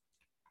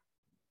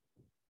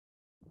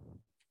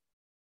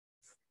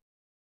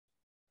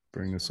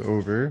bring this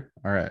over.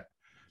 All right.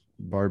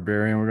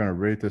 Barbarian, we're going to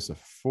rate this a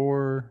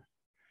 4.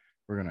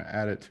 We're going to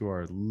add it to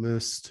our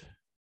list.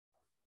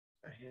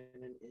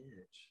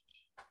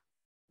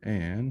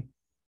 And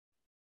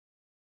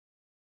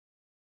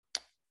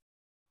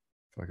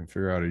if I can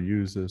figure out how to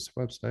use this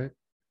website.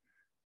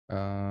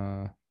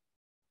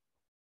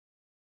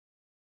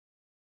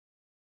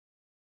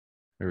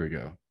 Here we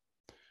go.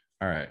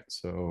 All right.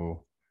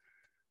 So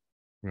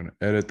we're going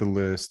to edit the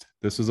list.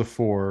 This is a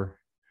 4.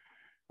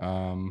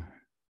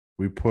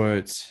 We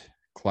put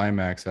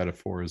Climax at a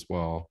 4 as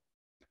well.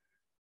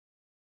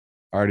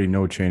 I already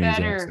know Cheney's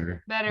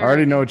answer. I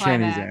already know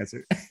Cheney's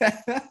answer.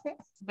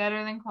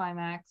 Better than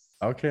Climax.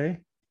 Okay.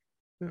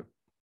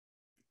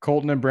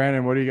 Colton and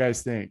Brandon, what do you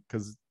guys think?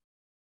 Because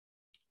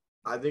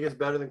I think it's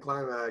better than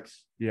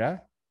Climax. Yeah.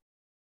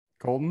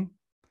 Colton?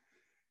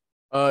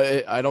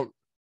 I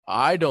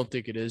don't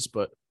think it is,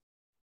 but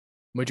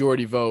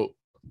majority vote.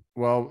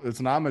 Well,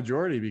 it's not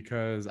majority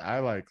because I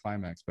like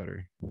Climax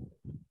better.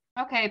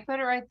 Okay, put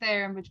it right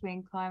there in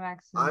between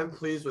Climax and I'm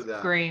pleased with that.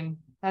 Scream.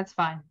 That's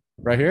fine.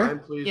 Right here? I'm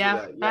pleased with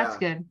that. Yeah, that's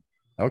good.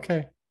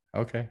 Okay.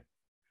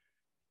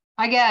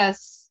 I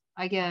guess.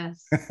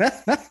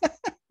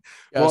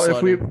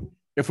 Well,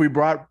 if we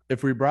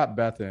brought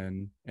Beth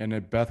in, and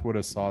if Beth would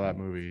have saw that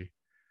movie,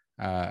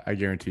 I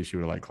guarantee she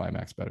would have liked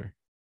Climax better.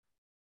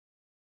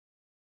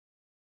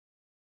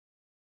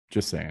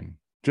 Just saying.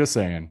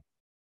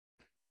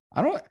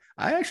 I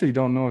actually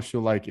don't know if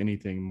she'll like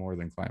anything more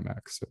than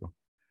Climax. So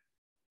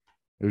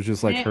it was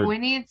just like we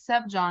need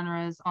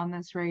subgenres on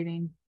this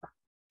rating.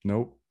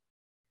 Nope.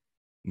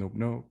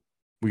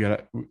 We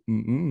gotta.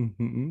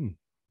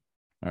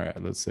 All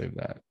right, let's save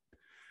that.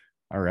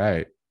 All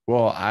right.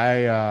 Well,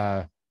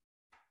 I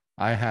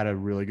had a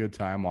really good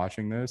time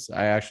watching this.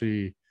 I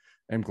actually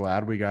am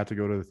glad we got to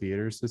go to the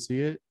theaters to see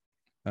it.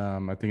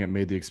 I think it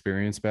made the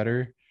experience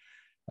better.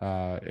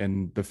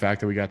 And the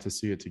fact that we got to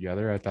see it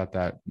together, I thought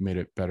that made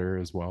it better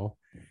as well.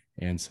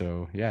 And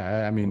so,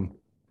 yeah, I mean,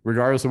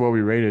 regardless of what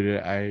we rated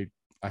it, I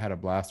had a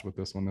blast with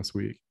this one this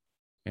week.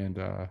 And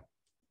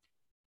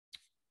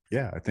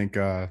yeah, I think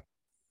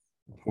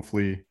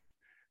hopefully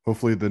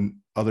the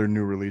other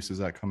new releases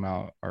that come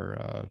out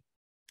are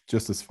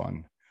just as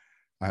fun.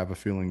 I have a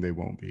feeling they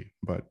won't be,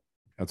 but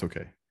that's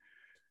okay.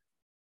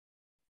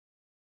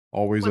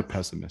 Always a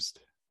pessimist.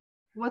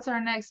 What's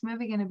our next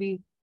movie going to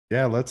be?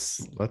 Yeah,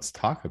 let's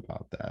talk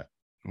about that.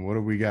 What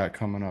do we got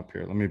coming up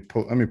here? Let me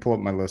pull up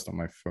my list on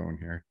my phone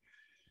here.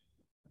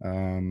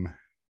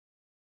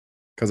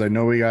 Because I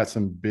know we got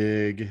some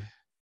big,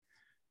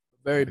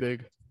 Very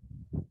big.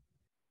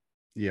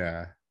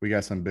 yeah, we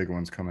got some big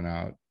ones coming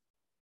out.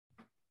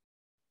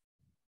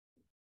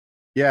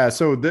 Yeah,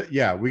 so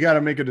we got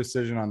to make a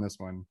decision on this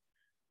one.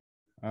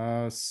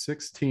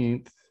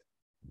 16th.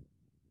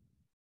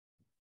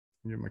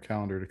 Get my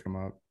calendar to come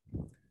up.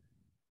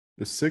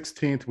 The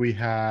 16th, we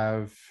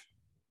have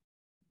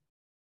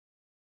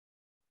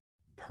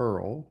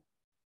Pearl.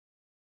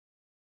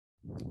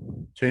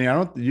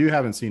 Cheney, you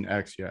haven't seen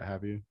X yet,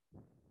 have you?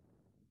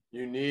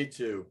 You need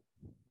to.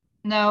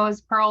 No,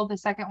 is Pearl the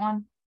second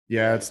one?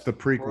 Yeah, it's the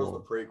Pearl's the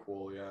prequel.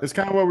 prequel, yeah. It's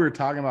kind of what we were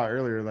talking about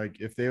earlier.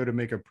 Like if they were to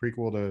make a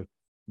prequel to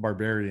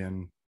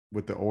Barbarian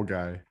with the old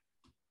guy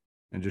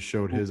and just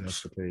showed his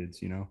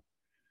escapades, you know?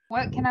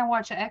 What can I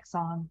watch X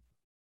on?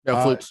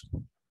 Netflix.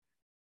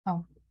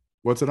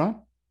 What's it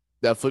on?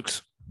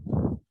 Netflix.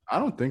 I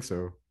don't think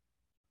so.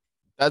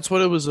 That's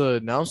what it was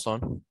announced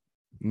on.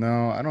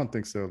 No, I don't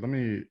think so.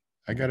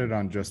 I got it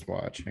on Just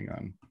Watch. Hang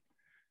on.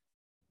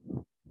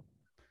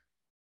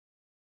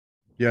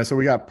 Yeah, so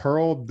we got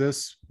Pearl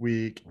this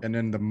week, and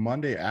then the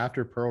Monday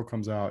after Pearl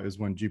comes out is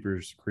when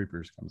Jeepers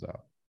Creepers comes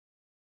out.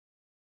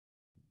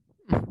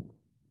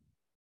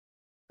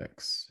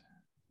 X.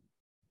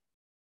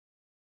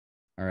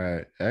 All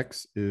right,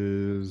 X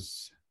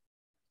is.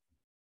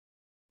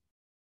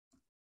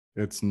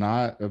 It's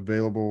not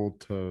available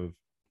to.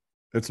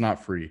 It's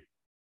not free.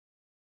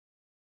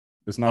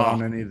 It's not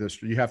on any of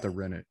this. You have to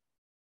rent it,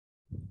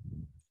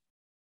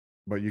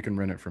 but you can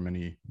rent it from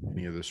any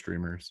of the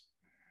streamers.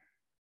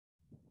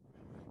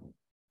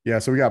 Yeah,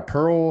 so we got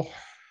Pearl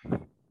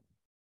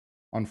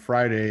on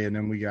Friday, and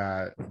then we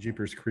got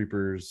Jeepers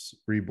Creepers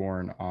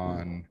Reborn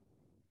on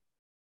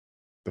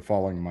the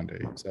following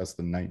Monday. So that's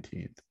the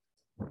 19th.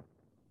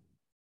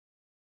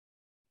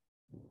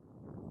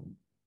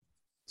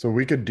 So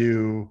we could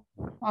do.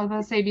 I was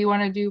going to say, do you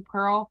want to do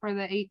Pearl for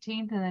the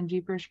 18th and then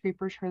Jeepers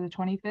Creepers for the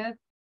 25th?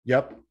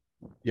 Yep.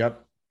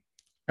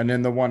 And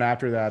then the one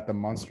after that, The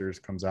Monsters,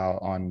 comes out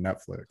on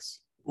Netflix.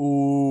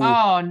 Ooh.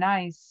 Oh,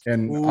 nice.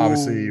 And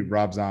obviously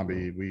Rob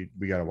Zombie,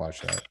 we got to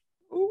watch that.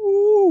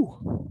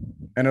 Ooh.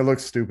 And it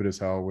looks stupid as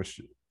hell,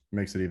 which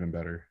makes it even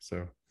better.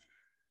 So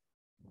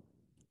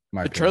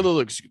the trailer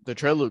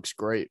looks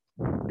great.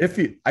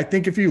 I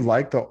think if you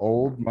like the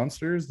old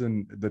Monsters,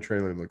 then the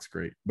trailer looks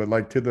great. But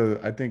like to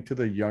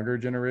the younger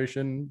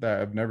generation that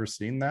have never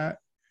seen that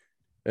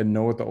and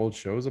know what the old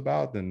show's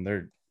about, then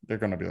they're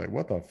gonna be like,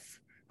 what?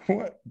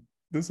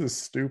 This is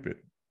stupid.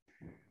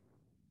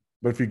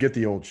 But if you get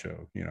the old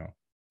show, you know,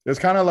 it's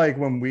kind of like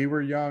when we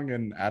were young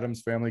and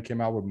Addams Family came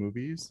out with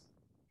movies.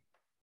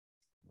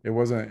 It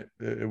wasn't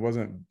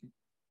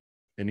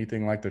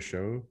anything like the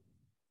show,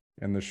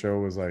 and the show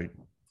was like,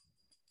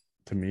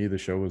 to me, the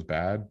show was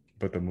bad,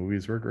 but the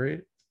movies were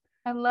great.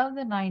 I love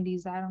the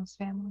 90s Addams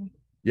Family.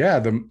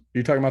 Yeah,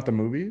 you talking about the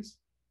movies?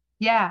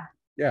 Yeah.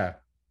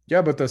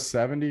 But the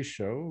 70s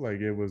show,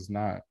 like, it was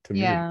not, to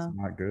me, it's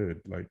not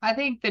good. Like, I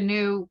think the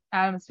new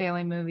Addams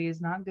Family movie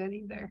is not good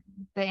either.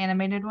 The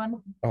animated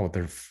one. Oh,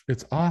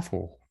 it's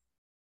awful.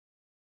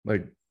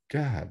 Like,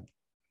 God,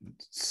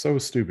 it's so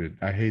stupid.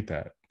 I hate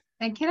that.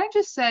 And can I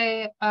just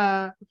say,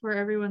 for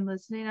everyone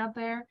listening out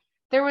there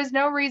was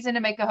no reason to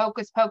make a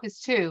Hocus Pocus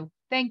 2.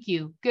 Thank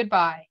you.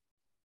 Goodbye.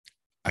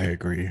 I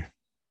agree.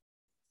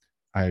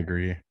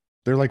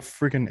 They're like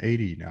freaking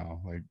 80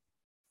 now. Like,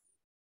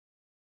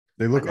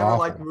 they look awful. I never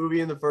liked the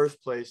movie in the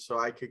first place, so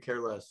I could care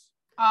less.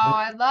 Oh,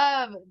 I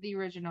love the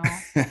original.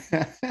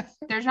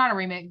 There's not a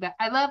remake, but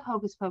I love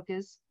Hocus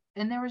Pocus,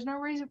 and there was no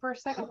reason for a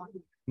second one.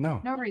 No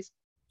reason.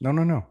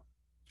 No.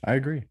 I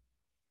agree.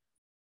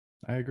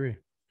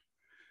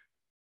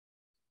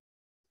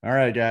 All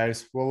right,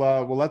 guys.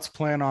 Well, let's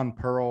plan on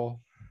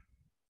Pearl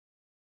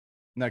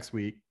next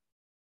week,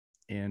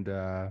 and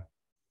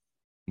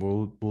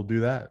we'll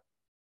do that.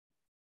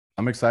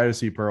 I'm excited to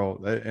see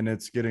Pearl, and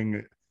it's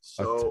getting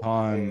a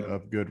ton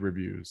of good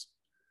reviews.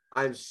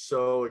 I'm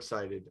so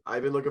excited.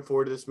 I've been looking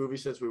forward to this movie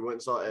since we went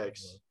and saw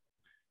X.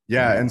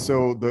 Yeah, and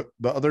so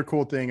the other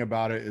cool thing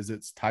about it is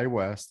it's Ty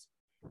West.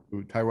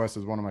 Ty West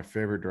is one of my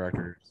favorite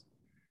directors.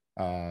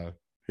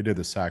 He did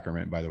The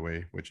Sacrament, by the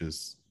way, which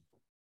is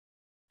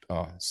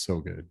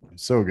so good.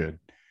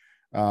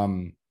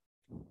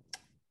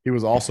 He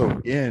was also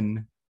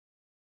in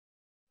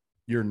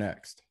You're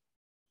Next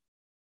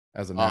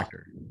as an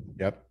actor.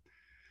 Yep.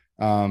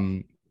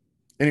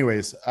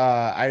 Anyways,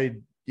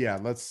 yeah,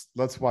 let's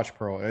watch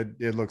Pearl.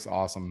 It looks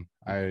awesome.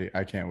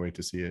 I can't wait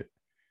to see it.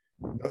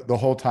 The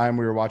whole time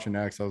we were watching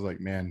X, I was like,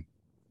 man,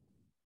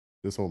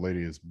 this old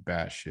lady is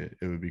batshit.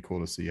 It would be cool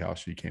to see how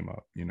she came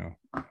up, you know.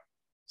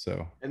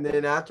 So And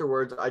then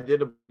afterwards, I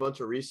did a bunch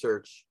of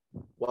research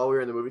while we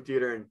were in the movie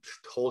theater and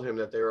told him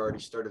that they already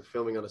started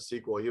filming on a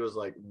sequel. He was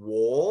like,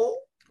 "Whoa!"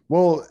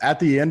 well, at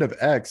the end of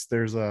X,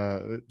 there's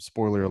a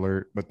spoiler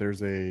alert, but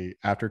there's a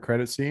after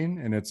credit scene,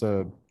 and it's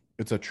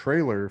a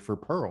trailer for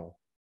Pearl.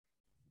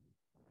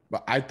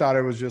 But I thought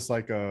it was just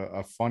like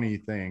a funny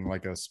thing,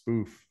 like a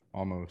spoof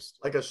almost.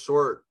 Like a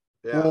short.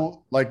 Yeah.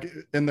 Well, like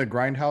in the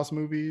Grindhouse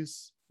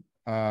movies,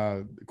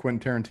 Quentin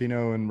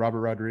Tarantino and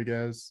Robert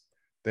Rodriguez,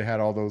 they had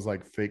all those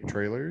like fake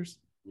trailers.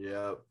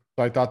 Yeah.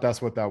 So I thought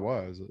that's what that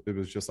was. It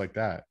was just like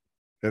that.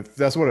 If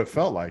that's what it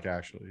felt like,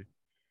 actually.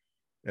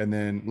 And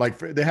then like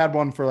they had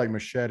one for like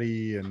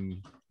Machete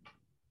and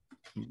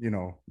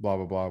blah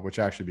blah blah, which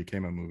actually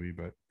became a movie.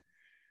 But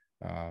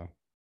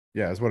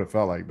yeah, that's what it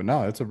felt like. But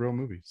no, it's a real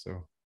movie.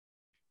 So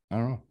I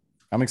don't know.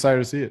 I'm excited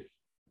to see it.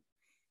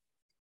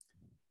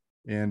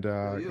 And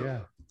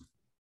yeah.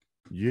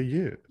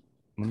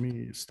 Let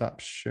me stop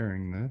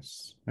sharing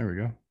this. There we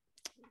go.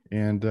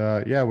 And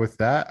yeah, with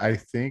that, I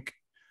think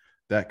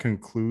that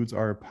concludes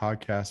our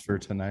podcast for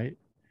tonight.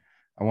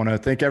 I want to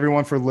thank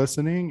everyone for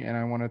listening, and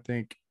I want to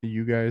thank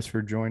you guys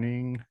for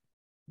joining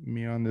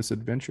me on this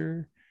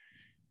adventure.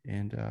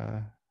 And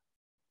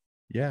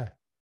yeah,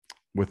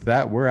 with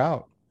that, we're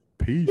out.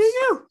 Peace.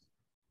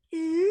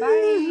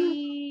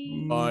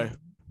 Bye. Bye.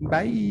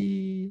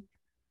 Bye.